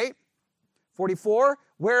continues, right? 44,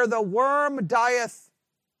 where the worm dieth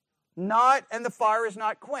not and the fire is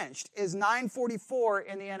not quenched, is 944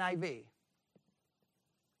 in the NIV.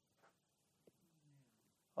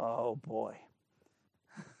 Oh, boy.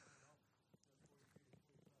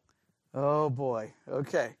 Oh, boy.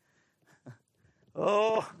 Okay.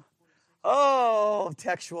 Oh,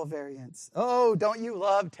 textual variants. Oh, don't you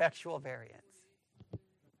love textual variants?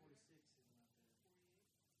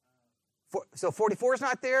 So 44 is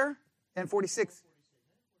not there, and 46.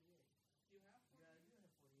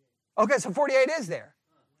 Okay, so 48 is there.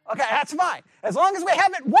 Okay, that's fine. As long as we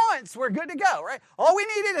have it once, we're good to go, right? All we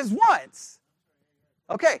needed is once.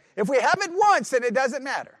 Okay, if we have it once, then it doesn't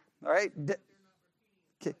matter, all right?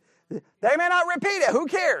 They may not repeat it. Who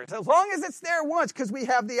cares? As long as it's there once, because we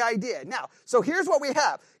have the idea. Now, so here's what we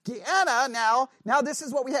have. Gehenna, now this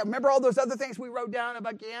is what we have. Remember all those other things we wrote down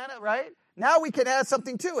about Gehenna, right? Now we can add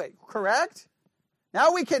something to it, correct?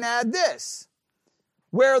 Now we can add this.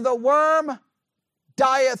 Where the worm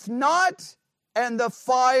dieth not, and the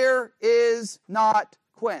fire is not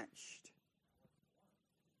quenched.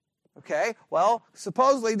 Okay, well,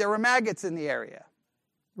 supposedly there were maggots in the area.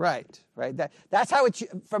 Right. That's how it's,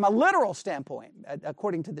 from a literal standpoint,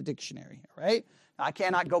 according to the dictionary, right? I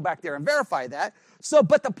cannot go back there and verify that. So,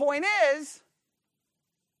 but the point is,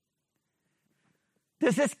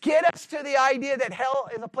 does this get us to the idea that hell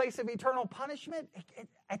is a place of eternal punishment?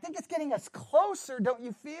 I think it's getting us closer, don't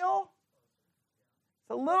you feel?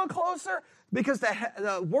 It's a little closer, because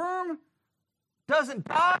the worm doesn't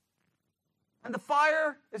die and the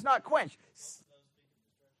fire is not quenched.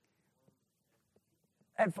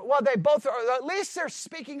 And well, they both are. At least they're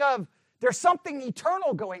speaking of there's something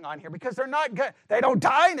eternal going on here, because they don't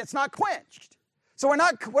die and it's not quenched. So we're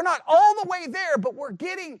not all the way there, but we're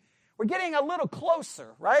getting a little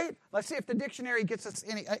closer, right? Let's see if the dictionary gets us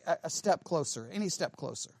a step closer, any step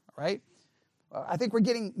closer, all right? I think we're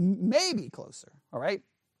getting maybe closer, all right?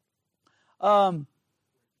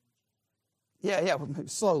 Yeah,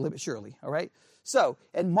 slowly but surely, all right? So,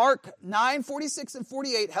 in Mark 9, 46 and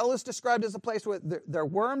 48, hell is described as a place where their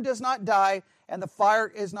worm does not die and the fire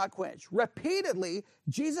is not quenched. Repeatedly,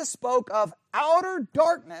 Jesus spoke of outer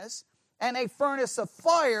darkness and a furnace of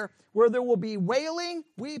fire where there will be wailing,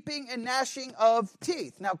 weeping, and gnashing of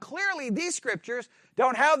teeth. Now, clearly, these scriptures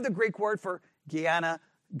don't have the Greek word for Gehenna,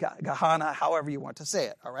 however you want to say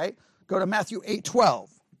it, all right? Go to Matthew 8:12.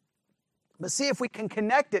 But see if we can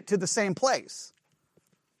connect it to the same place,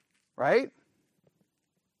 right?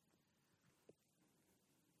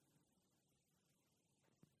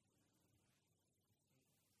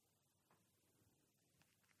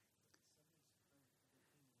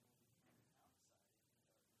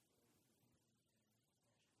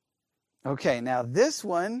 Okay, now this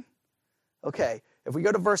one, okay, if we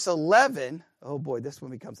go to verse 11, oh boy, this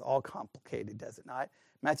one becomes all complicated, does it not?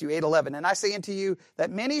 Matthew 8:11, and I say unto you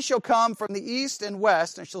that many shall come from the east and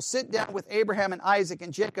west and shall sit down with Abraham and Isaac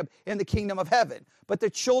and Jacob in the kingdom of heaven. But the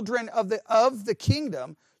children of the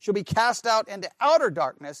kingdom shall be cast out into outer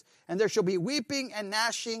darkness, and there shall be weeping and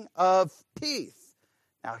gnashing of teeth.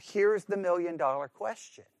 Now here's the $1 million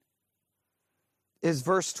question. Is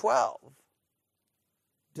verse 12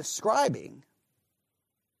 describing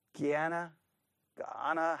Gehenna,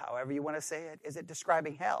 however you want to say it? Is it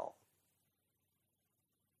describing hell?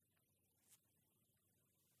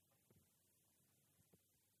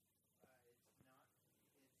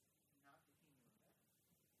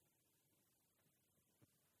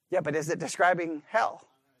 Yeah, but is it describing hell?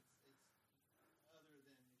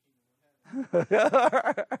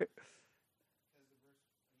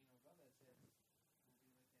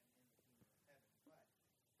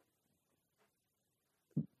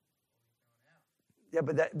 Yeah,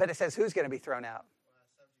 but it says who's going to be thrown out?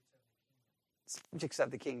 Subjects of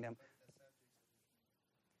the kingdom.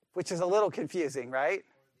 Which is a little confusing, right?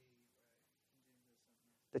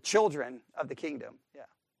 The children of the kingdom, yeah.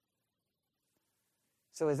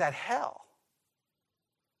 So is that hell?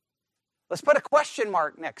 Let's put a question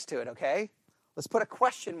mark next to it, okay? Let's put a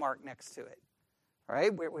question mark next to it. All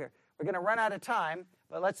right? We're going to run out of time,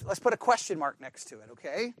 but let's put a question mark next to it,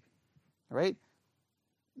 okay? All right?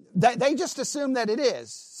 They just assume that it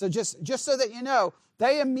is. So just so that you know,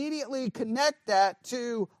 they immediately connect that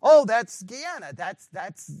to, oh, that's Gehenna.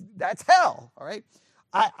 That's hell. All right?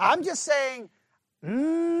 I'm just saying,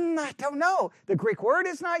 I don't know. The Greek word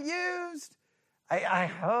is not used. I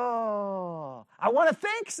want to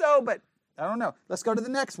think so, but I don't know. Let's go to the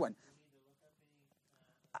next one.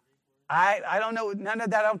 I don't know. None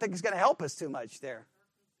of that I don't think is going to help us too much there.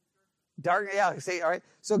 Dark, yeah, see, all right.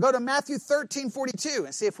 So go to Matthew 13:42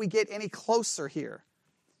 and see if we get any closer here.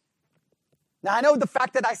 Now, I know the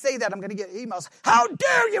fact that I say that, I'm going to get emails. How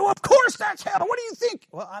dare you? Of course that's hell. What do you think?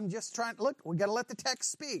 Well, I'm just trying to look. We got to let the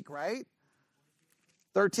text speak, right?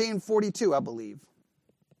 1342, I believe.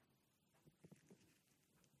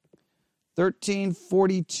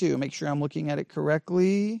 1342. Make sure I'm looking at it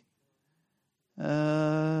correctly.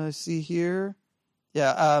 See here.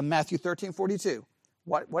 Yeah, Matthew 13:42.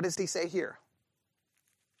 What does he say here?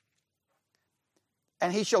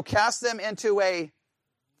 And he shall cast them into a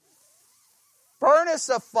furnace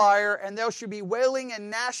of fire, and there shall be wailing and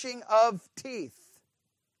gnashing of teeth.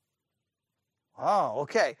 Oh,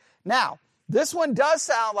 okay. Now, this one does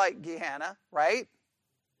sound like Gehenna, right?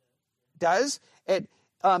 Does it?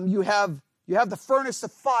 You have the furnace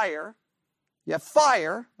of fire. You have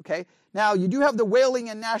fire. Okay. Now you do have the wailing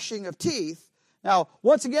and gnashing of teeth. Now,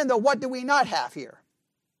 once again, though, what do we not have here?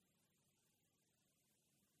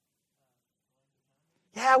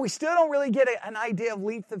 Yeah, we still don't really get an idea of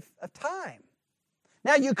length of time.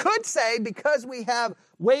 Now, you could say because we have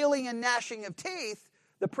wailing and gnashing of teeth,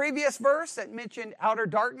 the previous verse that mentioned outer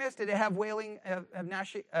darkness, did it have wailing of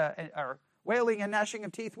gnashing or wailing and gnashing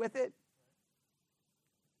of teeth with it?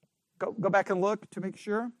 Go back and look to make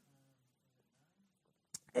sure.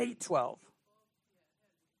 8:12.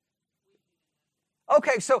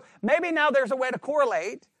 Okay, so maybe now there's a way to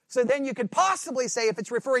correlate. So then you could possibly say if it's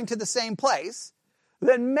referring to the same place,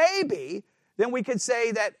 then we could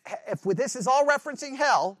say that if this is all referencing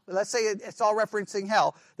hell, let's say it's all referencing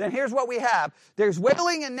hell, then here's what we have. There's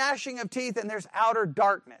wailing and gnashing of teeth, and there's outer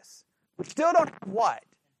darkness. We still don't have what?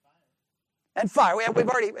 And fire. We've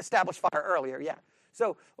already established fire earlier, yeah.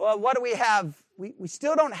 So what do we have? We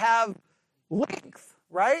still don't have length,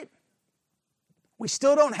 right? We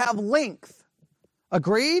still don't have length.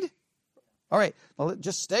 Agreed? All right, well,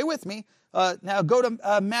 just stay with me. Now go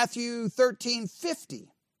to Matthew 13:50.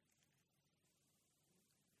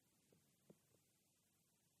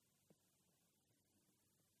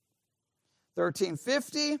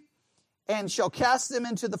 And shall cast them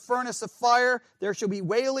into the furnace of fire. There shall be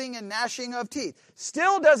wailing and gnashing of teeth.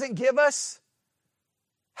 Still doesn't give us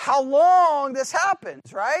how long this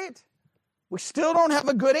happens, right? We still don't have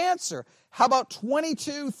a good answer. How about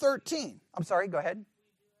 22:13? I'm sorry, go ahead.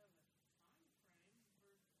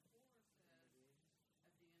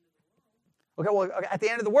 Okay, well, at the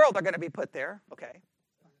end of the world, they're going to be put there. Okay.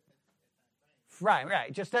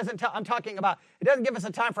 Right. Just doesn't tell, I'm talking about, it doesn't give us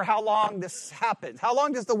a time for how long this happens. How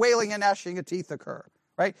long does the wailing and gnashing of teeth occur,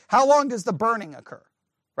 right? How long does the burning occur,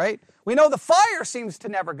 right? We know the fire seems to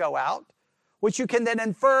never go out, which you can then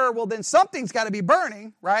infer, well, then something's got to be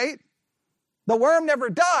burning, right? The worm never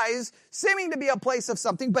dies, seeming to be a place of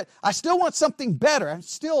something, but I still want something better. I'm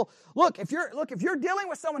still, if you're dealing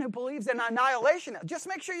with someone who believes in annihilation, just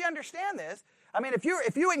make sure you understand this. I mean, if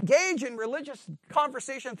you engage in religious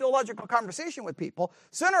conversation, theological conversation with people,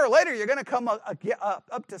 sooner or later you're going to come up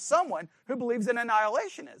to someone who believes in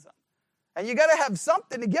annihilationism. And you got to have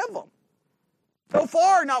something to give them. So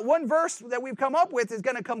far, not one verse that we've come up with is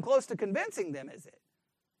going to come close to convincing them, is it?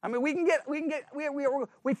 I mean, we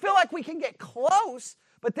feel like we can get close,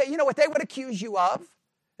 but what they would accuse you of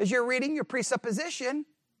is you're reading your presupposition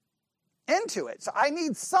into it. So I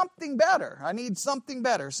need something better.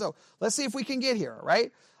 So let's see if we can get here,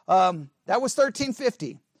 right? That was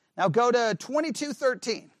 1350. Now go to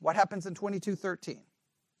 22:13. What happens in 22:13?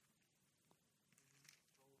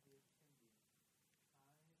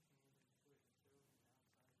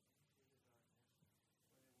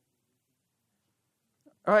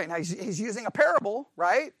 All right, now he's using a parable,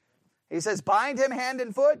 right? He says, bind him hand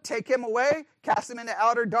and foot, take him away, cast him into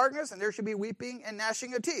outer darkness, and there should be weeping and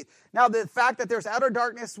gnashing of teeth. Now, the fact that there's outer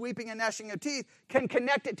darkness, weeping and gnashing of teeth can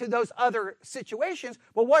connect it to those other situations.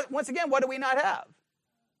 But once again, what do we not have?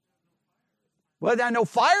 Well, I know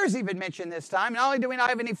fire's even mentioned this time. Not only do we not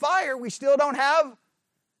have any fire, we still don't have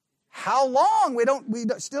how long. We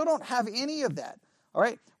still don't have any of that. All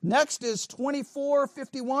right, next is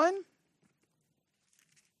 24:51.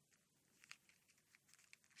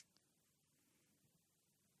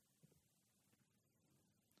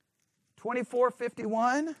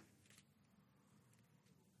 24:51.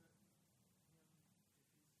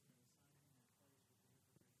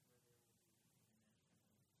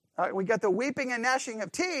 All right, we got the weeping and gnashing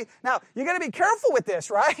of teeth. Now, you're going to be careful with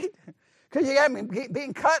this, right? Because you got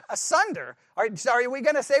being cut asunder. Are we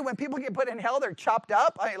going to say when people get put in hell, they're chopped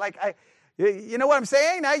up? You know what I'm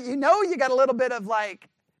saying? Now, you got a little bit of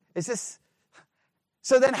is this...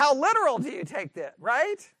 So then how literal do you take that,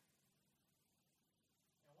 right?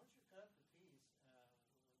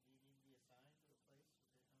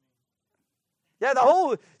 Yeah, the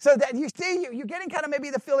whole, so that you see, you're getting kind of maybe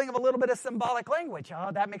the feeling of a little bit of symbolic language.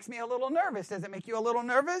 Oh, that makes me a little nervous. Does it make you a little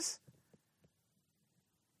nervous?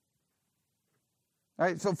 All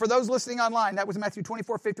right, so for those listening online, that was Matthew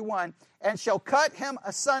 24:51. And shall cut him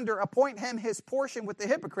asunder, appoint him his portion with the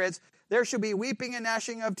hypocrites. There shall be weeping and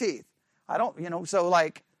gnashing of teeth. So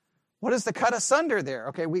like, what is the cut asunder there?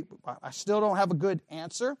 Okay, I still don't have a good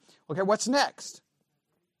answer. Okay, what's next?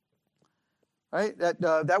 Right,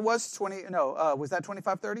 that was 20, was that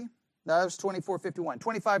 25:30? That was 24:51.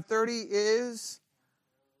 25:30 is...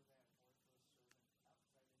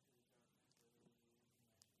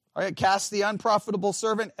 All right, cast the unprofitable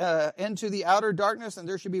servant into the outer darkness, and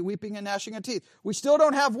there should be weeping and gnashing of teeth. We still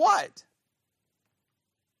don't have what?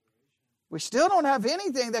 We still don't have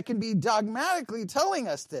anything that can be dogmatically telling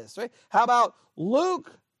us this, right? How about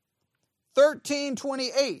Luke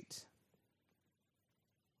 13:28?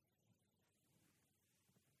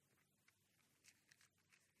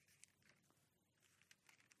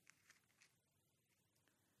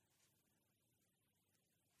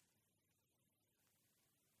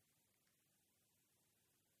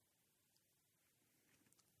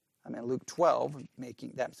 I mean, Luke 12,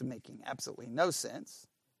 that's making absolutely no sense.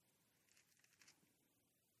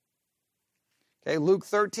 Okay, Luke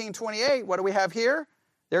 13:28, what do we have here?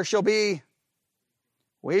 There shall be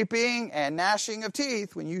weeping and gnashing of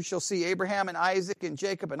teeth when you shall see Abraham and Isaac and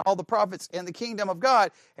Jacob and all the prophets in the kingdom of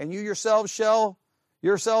God, and you yourselves shall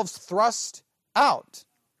thrust out.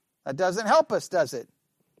 That doesn't help us, does it?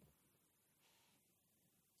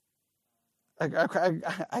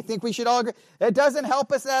 I think we should all agree. It doesn't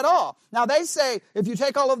help us at all. Now, they say, if you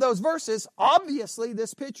take all of those verses, obviously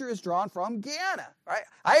this picture is drawn from Guyana, right?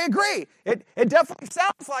 I agree. It definitely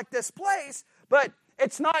sounds like this place, but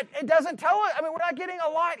it's not, it doesn't tell us. I mean, we're not getting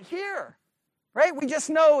a lot here, right? We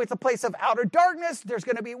just know it's a place of outer darkness. There's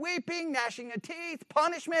going to be weeping, gnashing of teeth,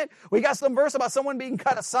 punishment. We got some verse about someone being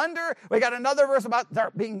cut asunder. We got another verse about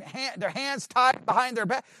their hands tied behind their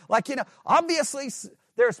back. Obviously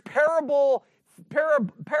there's parabolic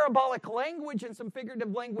language and some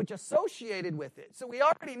figurative language associated with it. So we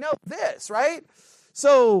already know this, right?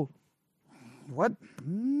 So, what?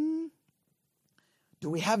 Do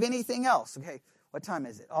we have anything else? Okay, what time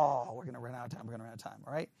is it? Oh, we're going to run out of time.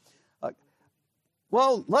 All right.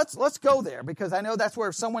 Well, let's go there, because I know that's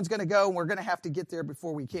where someone's going to go, and we're going to have to get there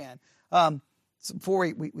before we can. Before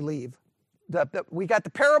we leave. We got the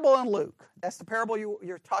parable in Luke. That's the parable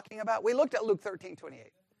you're talking about. We looked at Luke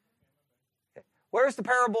 13:28. Where's the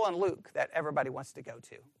parable in Luke that everybody wants to go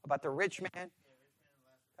to? About the rich man?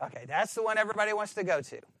 Okay, that's the one everybody wants to go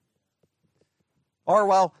to.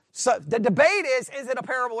 Or, so the debate is it a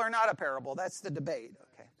parable or not a parable? That's the debate.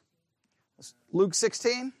 Okay. Luke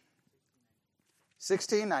 16?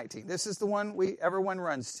 19. This is the one everyone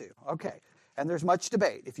runs to. Okay. And there's much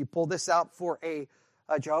debate. If you pull this out for a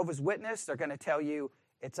Jehovah's Witness, they're going to tell you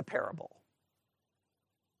it's a parable.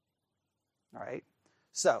 All right?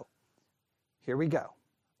 So, here we go.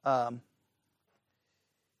 Okay,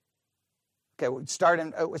 it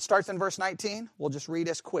starts in verse 19. We'll just read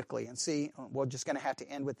this quickly and see. We're just going to have to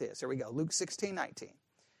end with this. Here we go. Luke 16:19.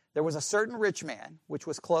 There was a certain rich man, which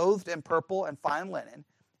was clothed in purple and fine linen,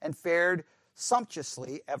 and fared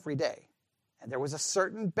sumptuously every day. And there was a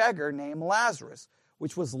certain beggar named Lazarus,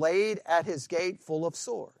 which was laid at his gate full of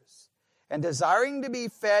sores. And desiring to be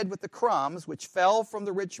fed with the crumbs which fell from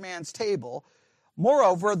the rich man's table,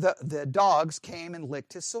 moreover, the dogs came and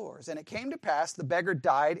licked his sores. And it came to pass, the beggar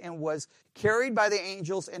died and was carried by the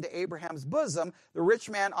angels into Abraham's bosom. The rich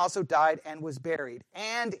man also died and was buried.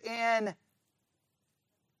 And in,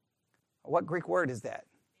 what Greek word is that?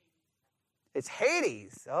 It's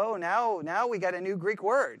Hades. Oh, now we got a new Greek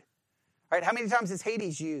word. All right, how many times is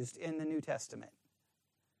Hades used in the New Testament?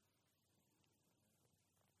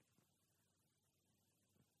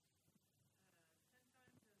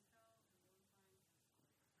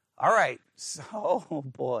 All right. So, oh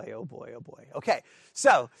boy. Okay.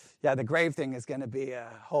 So, yeah, the grave thing is going to be a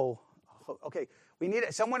whole. Okay. We need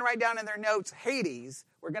someone write down in their notes Hades.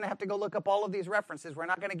 We're going to have to go look up all of these references. We're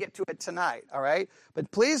not going to get to it tonight. All right.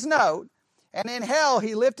 But please note, and in hell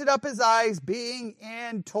he lifted up his eyes, being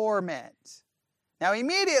in torment. Now,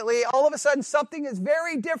 immediately, all of a sudden, something is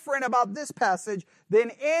very different about this passage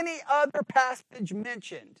than any other passage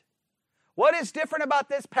mentioned. What is different about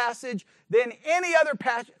this passage than any other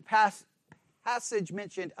passage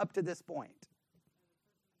mentioned up to this point?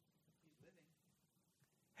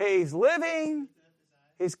 He's living,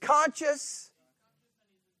 he's conscious,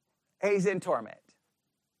 he's in torment.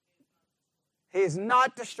 He is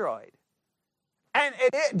not destroyed. And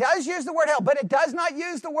it does use the word hell, but it does not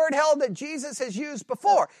use the word hell that Jesus has used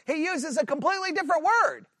before. He uses a completely different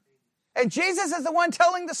word. And Jesus is the one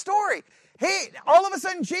telling the story. All of a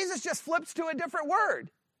sudden, Jesus just flips to a different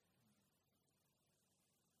word.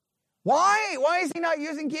 Why? Why is he not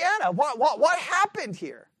using Gehenna? What happened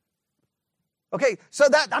here? Okay, so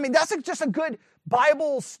that's just a good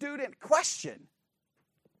Bible student question,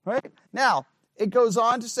 right? Now, it goes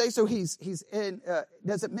on to say, so he's in,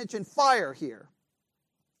 does it mention fire here?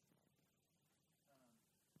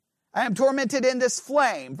 I am tormented in this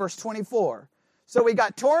flame, verse 24. So we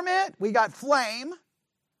got torment, we got flame,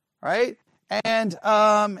 right? And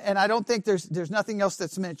I don't think there's nothing else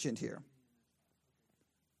that's mentioned here.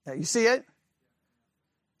 You see it?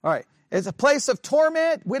 All right. It's a place of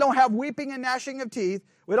torment. We don't have weeping and gnashing of teeth.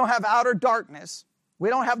 We don't have outer darkness. We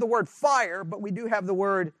don't have the word fire, but we do have the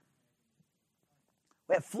word,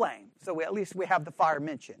 we have flame. So at least we have the fire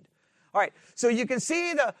mentioned. All right. So you can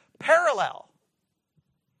see the parallel.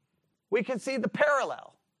 We can see the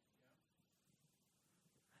parallel.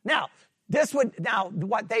 Now,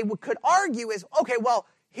 what they could argue is, okay, well,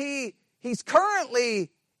 he's currently,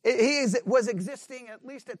 was existing at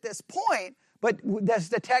least at this point, but does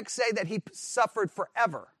the text say that he suffered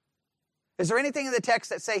forever? Is there anything in the text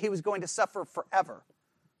that say he was going to suffer forever?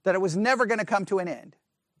 That it was never going to come to an end?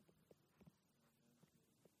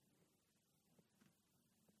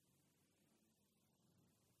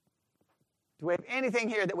 Do we have anything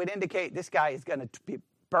here that would indicate this guy is going to be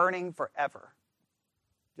burning forever?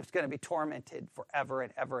 Just going to be tormented forever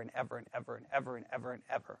and ever and ever and ever and ever and ever and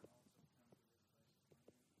ever.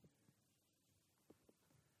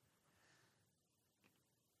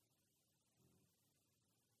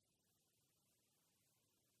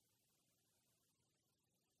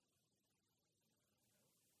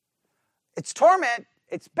 It's torment.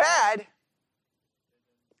 It's bad.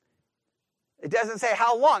 It doesn't say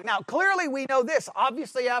how long. Now, clearly we know this.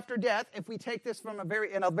 Obviously, after death, if we take this in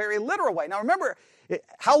a very literal way. Now, remember,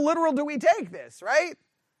 how literal do we take this, right?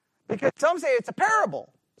 Because some say it's a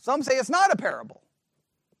parable. Some say it's not a parable.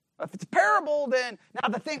 If it's a parable, then, now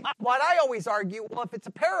the thing, what I always argue, well, if it's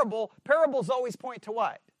a parable, parables always point to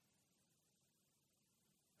what?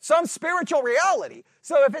 Some spiritual reality.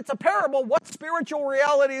 So if it's a parable, what spiritual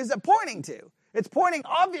reality is it pointing to? It's pointing,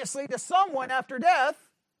 obviously, to someone after death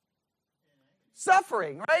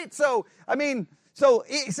suffering, right? So even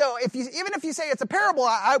if you say it's a parable,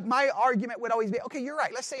 my argument would always be, okay, you're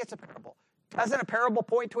right. Let's say it's a parable. Doesn't a parable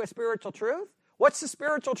point to a spiritual truth? What's the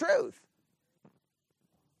spiritual truth?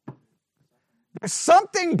 There's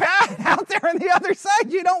something bad out there on the other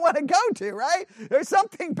side you don't want to go to, right? There's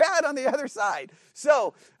something bad on the other side.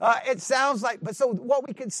 So it sounds like, but so what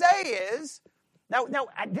we could say is, now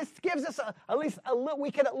this gives us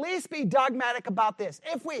we can at least be dogmatic about this.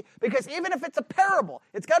 Because even if it's a parable,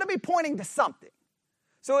 it's got to be pointing to something.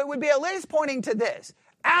 So it would be at least pointing to this.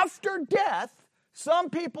 After death, some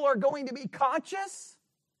people are going to be conscious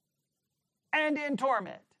and in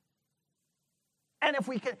torment. And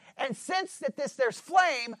since there's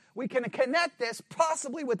flame, we can connect this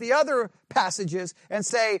possibly with the other passages and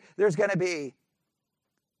say there's going to be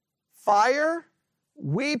fire,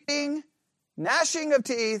 weeping, gnashing of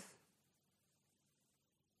teeth,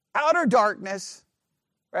 outer darkness,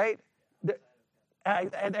 right?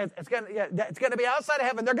 And it's going to be outside of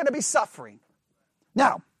heaven. They're going to be suffering.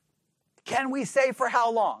 Now, can we say for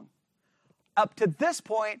how long? Up to this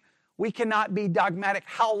point, we cannot be dogmatic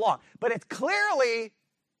how long. But it's clearly,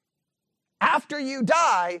 after you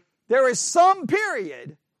die, there is some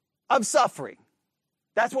period of suffering.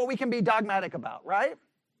 That's what we can be dogmatic about, right?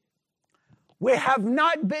 We have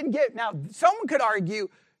not been given, now someone could argue,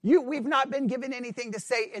 we've not been given anything to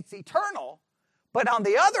say it's eternal. But on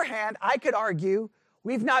the other hand, I could argue,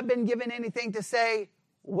 we've not been given anything to say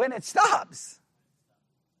when it stops.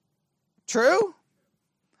 True?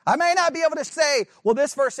 I may not be able to say, well,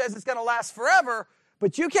 this verse says it's going to last forever,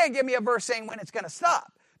 but you can't give me a verse saying when it's going to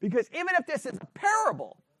stop. Because even if this is a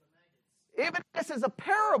parable,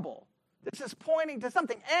 this is pointing to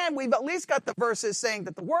something. And we've at least got the verses saying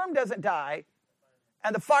that the worm doesn't die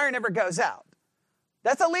and the fire never goes out.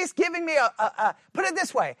 That's at least giving me put it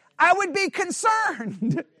this way, I would be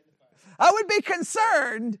concerned. I would be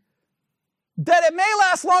concerned that it may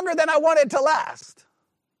last longer than I want it to last.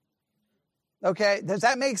 Okay, does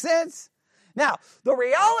that make sense? Now, the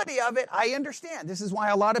reality of it, I understand. This is why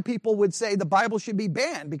a lot of people would say the Bible should be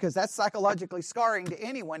banned, because that's psychologically scarring to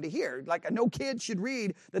anyone to hear. Like, no kid should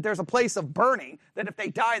read that there's a place of burning, that if they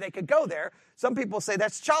die, they could go there. Some people say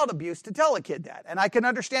that's child abuse to tell a kid that. And I can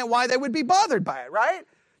understand why they would be bothered by it, right?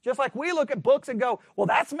 Just like we look at books and go, well,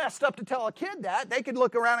 that's messed up to tell a kid that. They could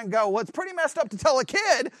look around and go, well, it's pretty messed up to tell a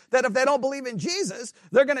kid that if they don't believe in Jesus,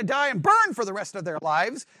 they're going to die and burn for the rest of their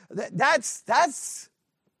lives. It's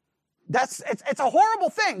a horrible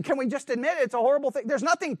thing. Can we just admit it? It's a horrible thing. There's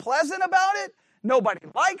nothing pleasant about it. Nobody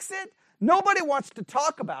likes it. Nobody wants to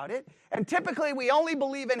talk about it. And typically we only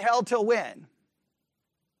believe in hell till when?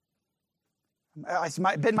 It's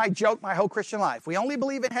been my joke my whole Christian life. We only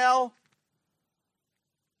believe in hell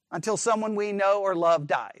until someone we know or love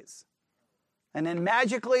dies. And then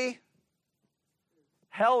magically,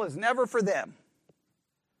 hell is never for them.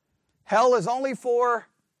 Hell is only for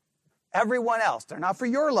everyone else. They're not for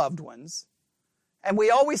your loved ones. And we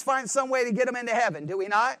always find some way to get them into heaven, do we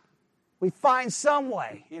not? We find some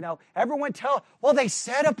way, Everyone well, they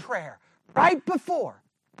said a prayer right before.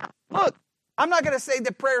 Look, I'm not going to say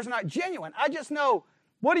that prayer is not genuine. I just know,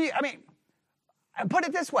 put it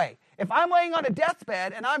this way. If I'm laying on a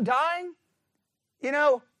deathbed and I'm dying,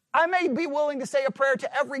 I may be willing to say a prayer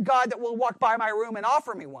to every God that will walk by my room and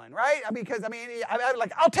offer me one, right? Because, I'm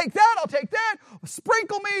like, I'll take that.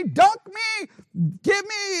 Sprinkle me, dunk me, give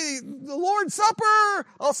me the Lord's Supper.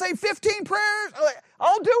 I'll say 15 prayers.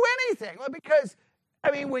 I'll do anything. Because,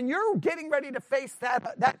 when you're getting ready to face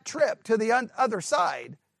that trip to the other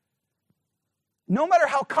side, no matter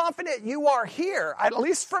how confident you are here, at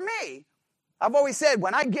least for me, I've always said,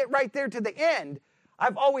 when I get right there to the end,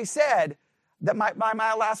 I've always said that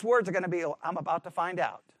my last words are going to be, I'm about to find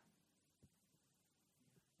out.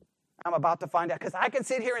 I'm about to find out. Because I can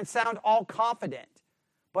sit here and sound all confident,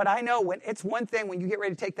 but I know it's one thing when you get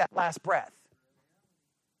ready to take that last breath.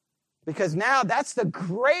 Because now that's the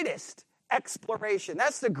greatest exploration.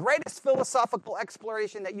 That's the greatest philosophical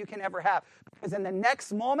exploration that you can ever have. Because in the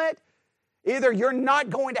next moment, either you're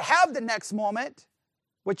not going to have the next moment,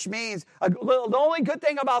 which means the only good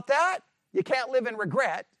thing about that, you can't live in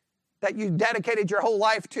regret that you dedicated your whole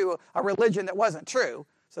life to a religion that wasn't true.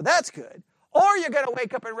 So that's good. Or you're going to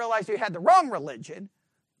wake up and realize you had the wrong religion.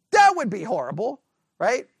 That would be horrible,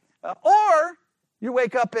 right? Or you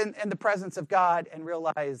wake up in the presence of God and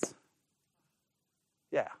realize,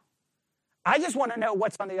 I just want to know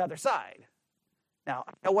what's on the other side. Now,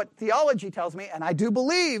 I know what theology tells me, and I do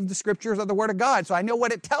believe the scriptures are the word of God, so I know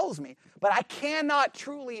what it tells me. But I cannot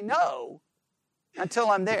truly know until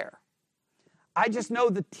I'm there. I just know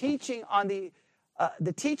the teaching on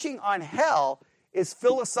hell is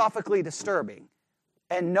philosophically disturbing,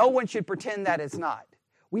 and no one should pretend that it's not.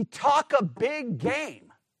 We talk a big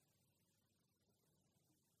game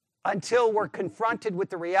until we're confronted with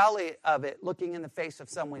the reality of it, looking in the face of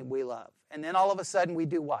someone we love. And then all of a sudden we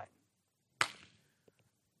do what?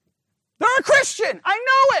 They're a Christian. I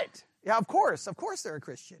know it. Yeah, of course they're a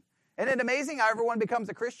Christian. Isn't it amazing how everyone becomes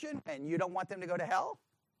a Christian and you don't want them to go to hell?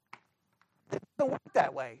 It doesn't work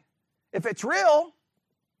that way. If it's real,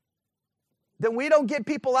 then we don't get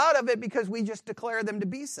people out of it because we just declare them to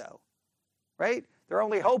be so, right? Their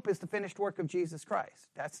only hope is the finished work of Jesus Christ.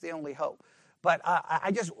 That's the only hope. But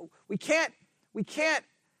I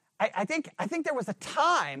think there was a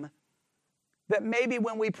time that maybe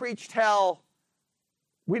when we preached hell,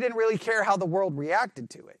 we didn't really care how the world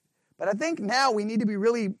reacted to it. But I think now we need to be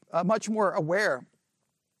really much more aware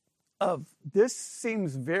of this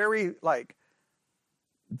seems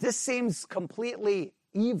completely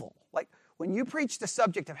evil. Like when you preach the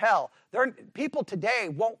subject of hell, people today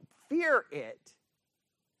won't fear it.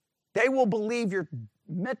 They will believe you're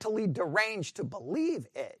mentally deranged to believe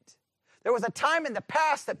it. There was a time in the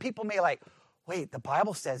past that people may wait, the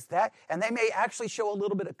Bible says that, and they may actually show a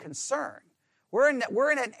little bit of concern. We're in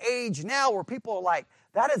an age now where people are like,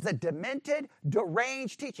 that is a demented,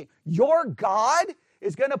 deranged teaching. Your God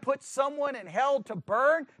is going to put someone in hell to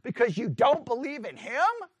burn because you don't believe in him?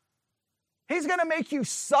 He's going to make you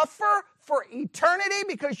suffer for eternity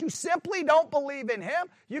because you simply don't believe in him?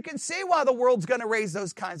 You can see why the world's going to raise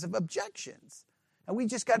those kinds of objections. And we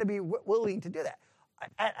just got to be willing to do that.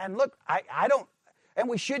 And look, I don't, and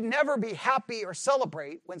we should never be happy or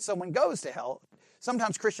celebrate when someone goes to hell.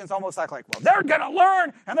 Sometimes Christians almost act like, well, they're going to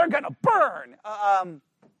learn and they're going to burn. I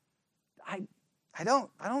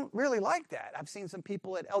don't really like that. I've seen some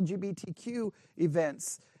people at LGBTQ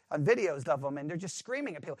events on videos of them, and they're just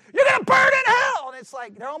screaming at people, you're going to burn in hell! And it's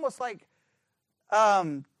like, they're almost like,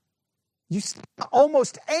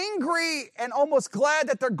 almost angry and almost glad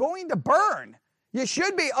that they're going to burn. You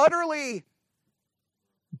should be utterly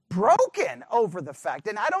broken over the fact.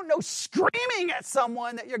 And I don't know, screaming at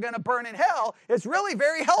someone that you're going to burn in hell is really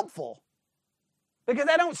very helpful. Because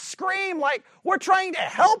they don't scream like, we're trying to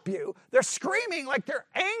help you. They're screaming like they're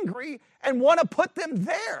angry and want to put them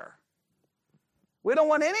there. We don't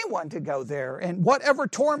want anyone to go there. And whatever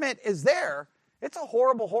torment is there, it's a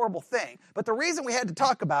horrible, horrible thing. But the reason we had to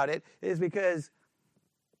talk about it is because,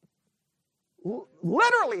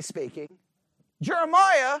 literally speaking,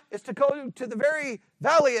 Jeremiah is to go to the very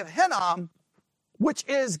valley of Hinnom, which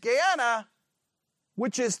is Gehenna,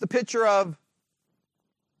 which is the picture of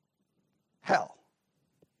hell.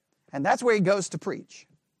 And that's where he goes to preach.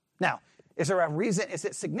 Now, is there a reason? Is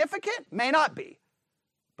it significant? May not be.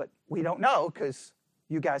 But we don't know because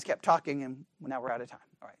you guys kept talking and now we're out of time.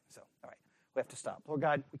 All right, we have to stop. Lord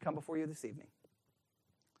God, we come before you this evening.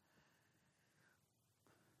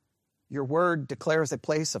 Your word declares a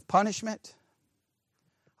place of punishment,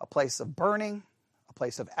 a place of burning, a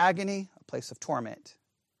place of agony, a place of torment.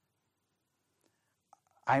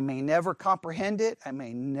 I may never comprehend it. I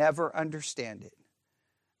may never understand it.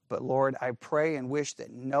 But Lord, I pray and wish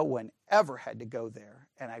that no one ever had to go there.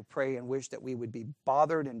 And I pray and wish that we would be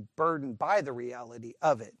bothered and burdened by the reality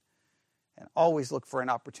of it. And always look for an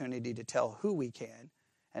opportunity to tell who we can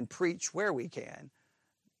and preach where we can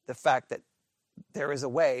the fact that there is a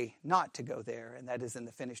way not to go there, and that is in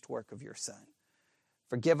the finished work of your Son.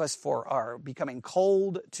 Forgive us for our becoming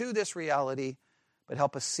cold to this reality, but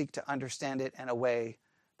help us seek to understand it in a way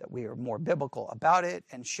that we are more biblical about it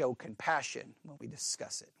and show compassion when we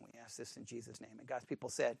discuss it. We ask this in Jesus' name. And God's people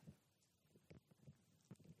said,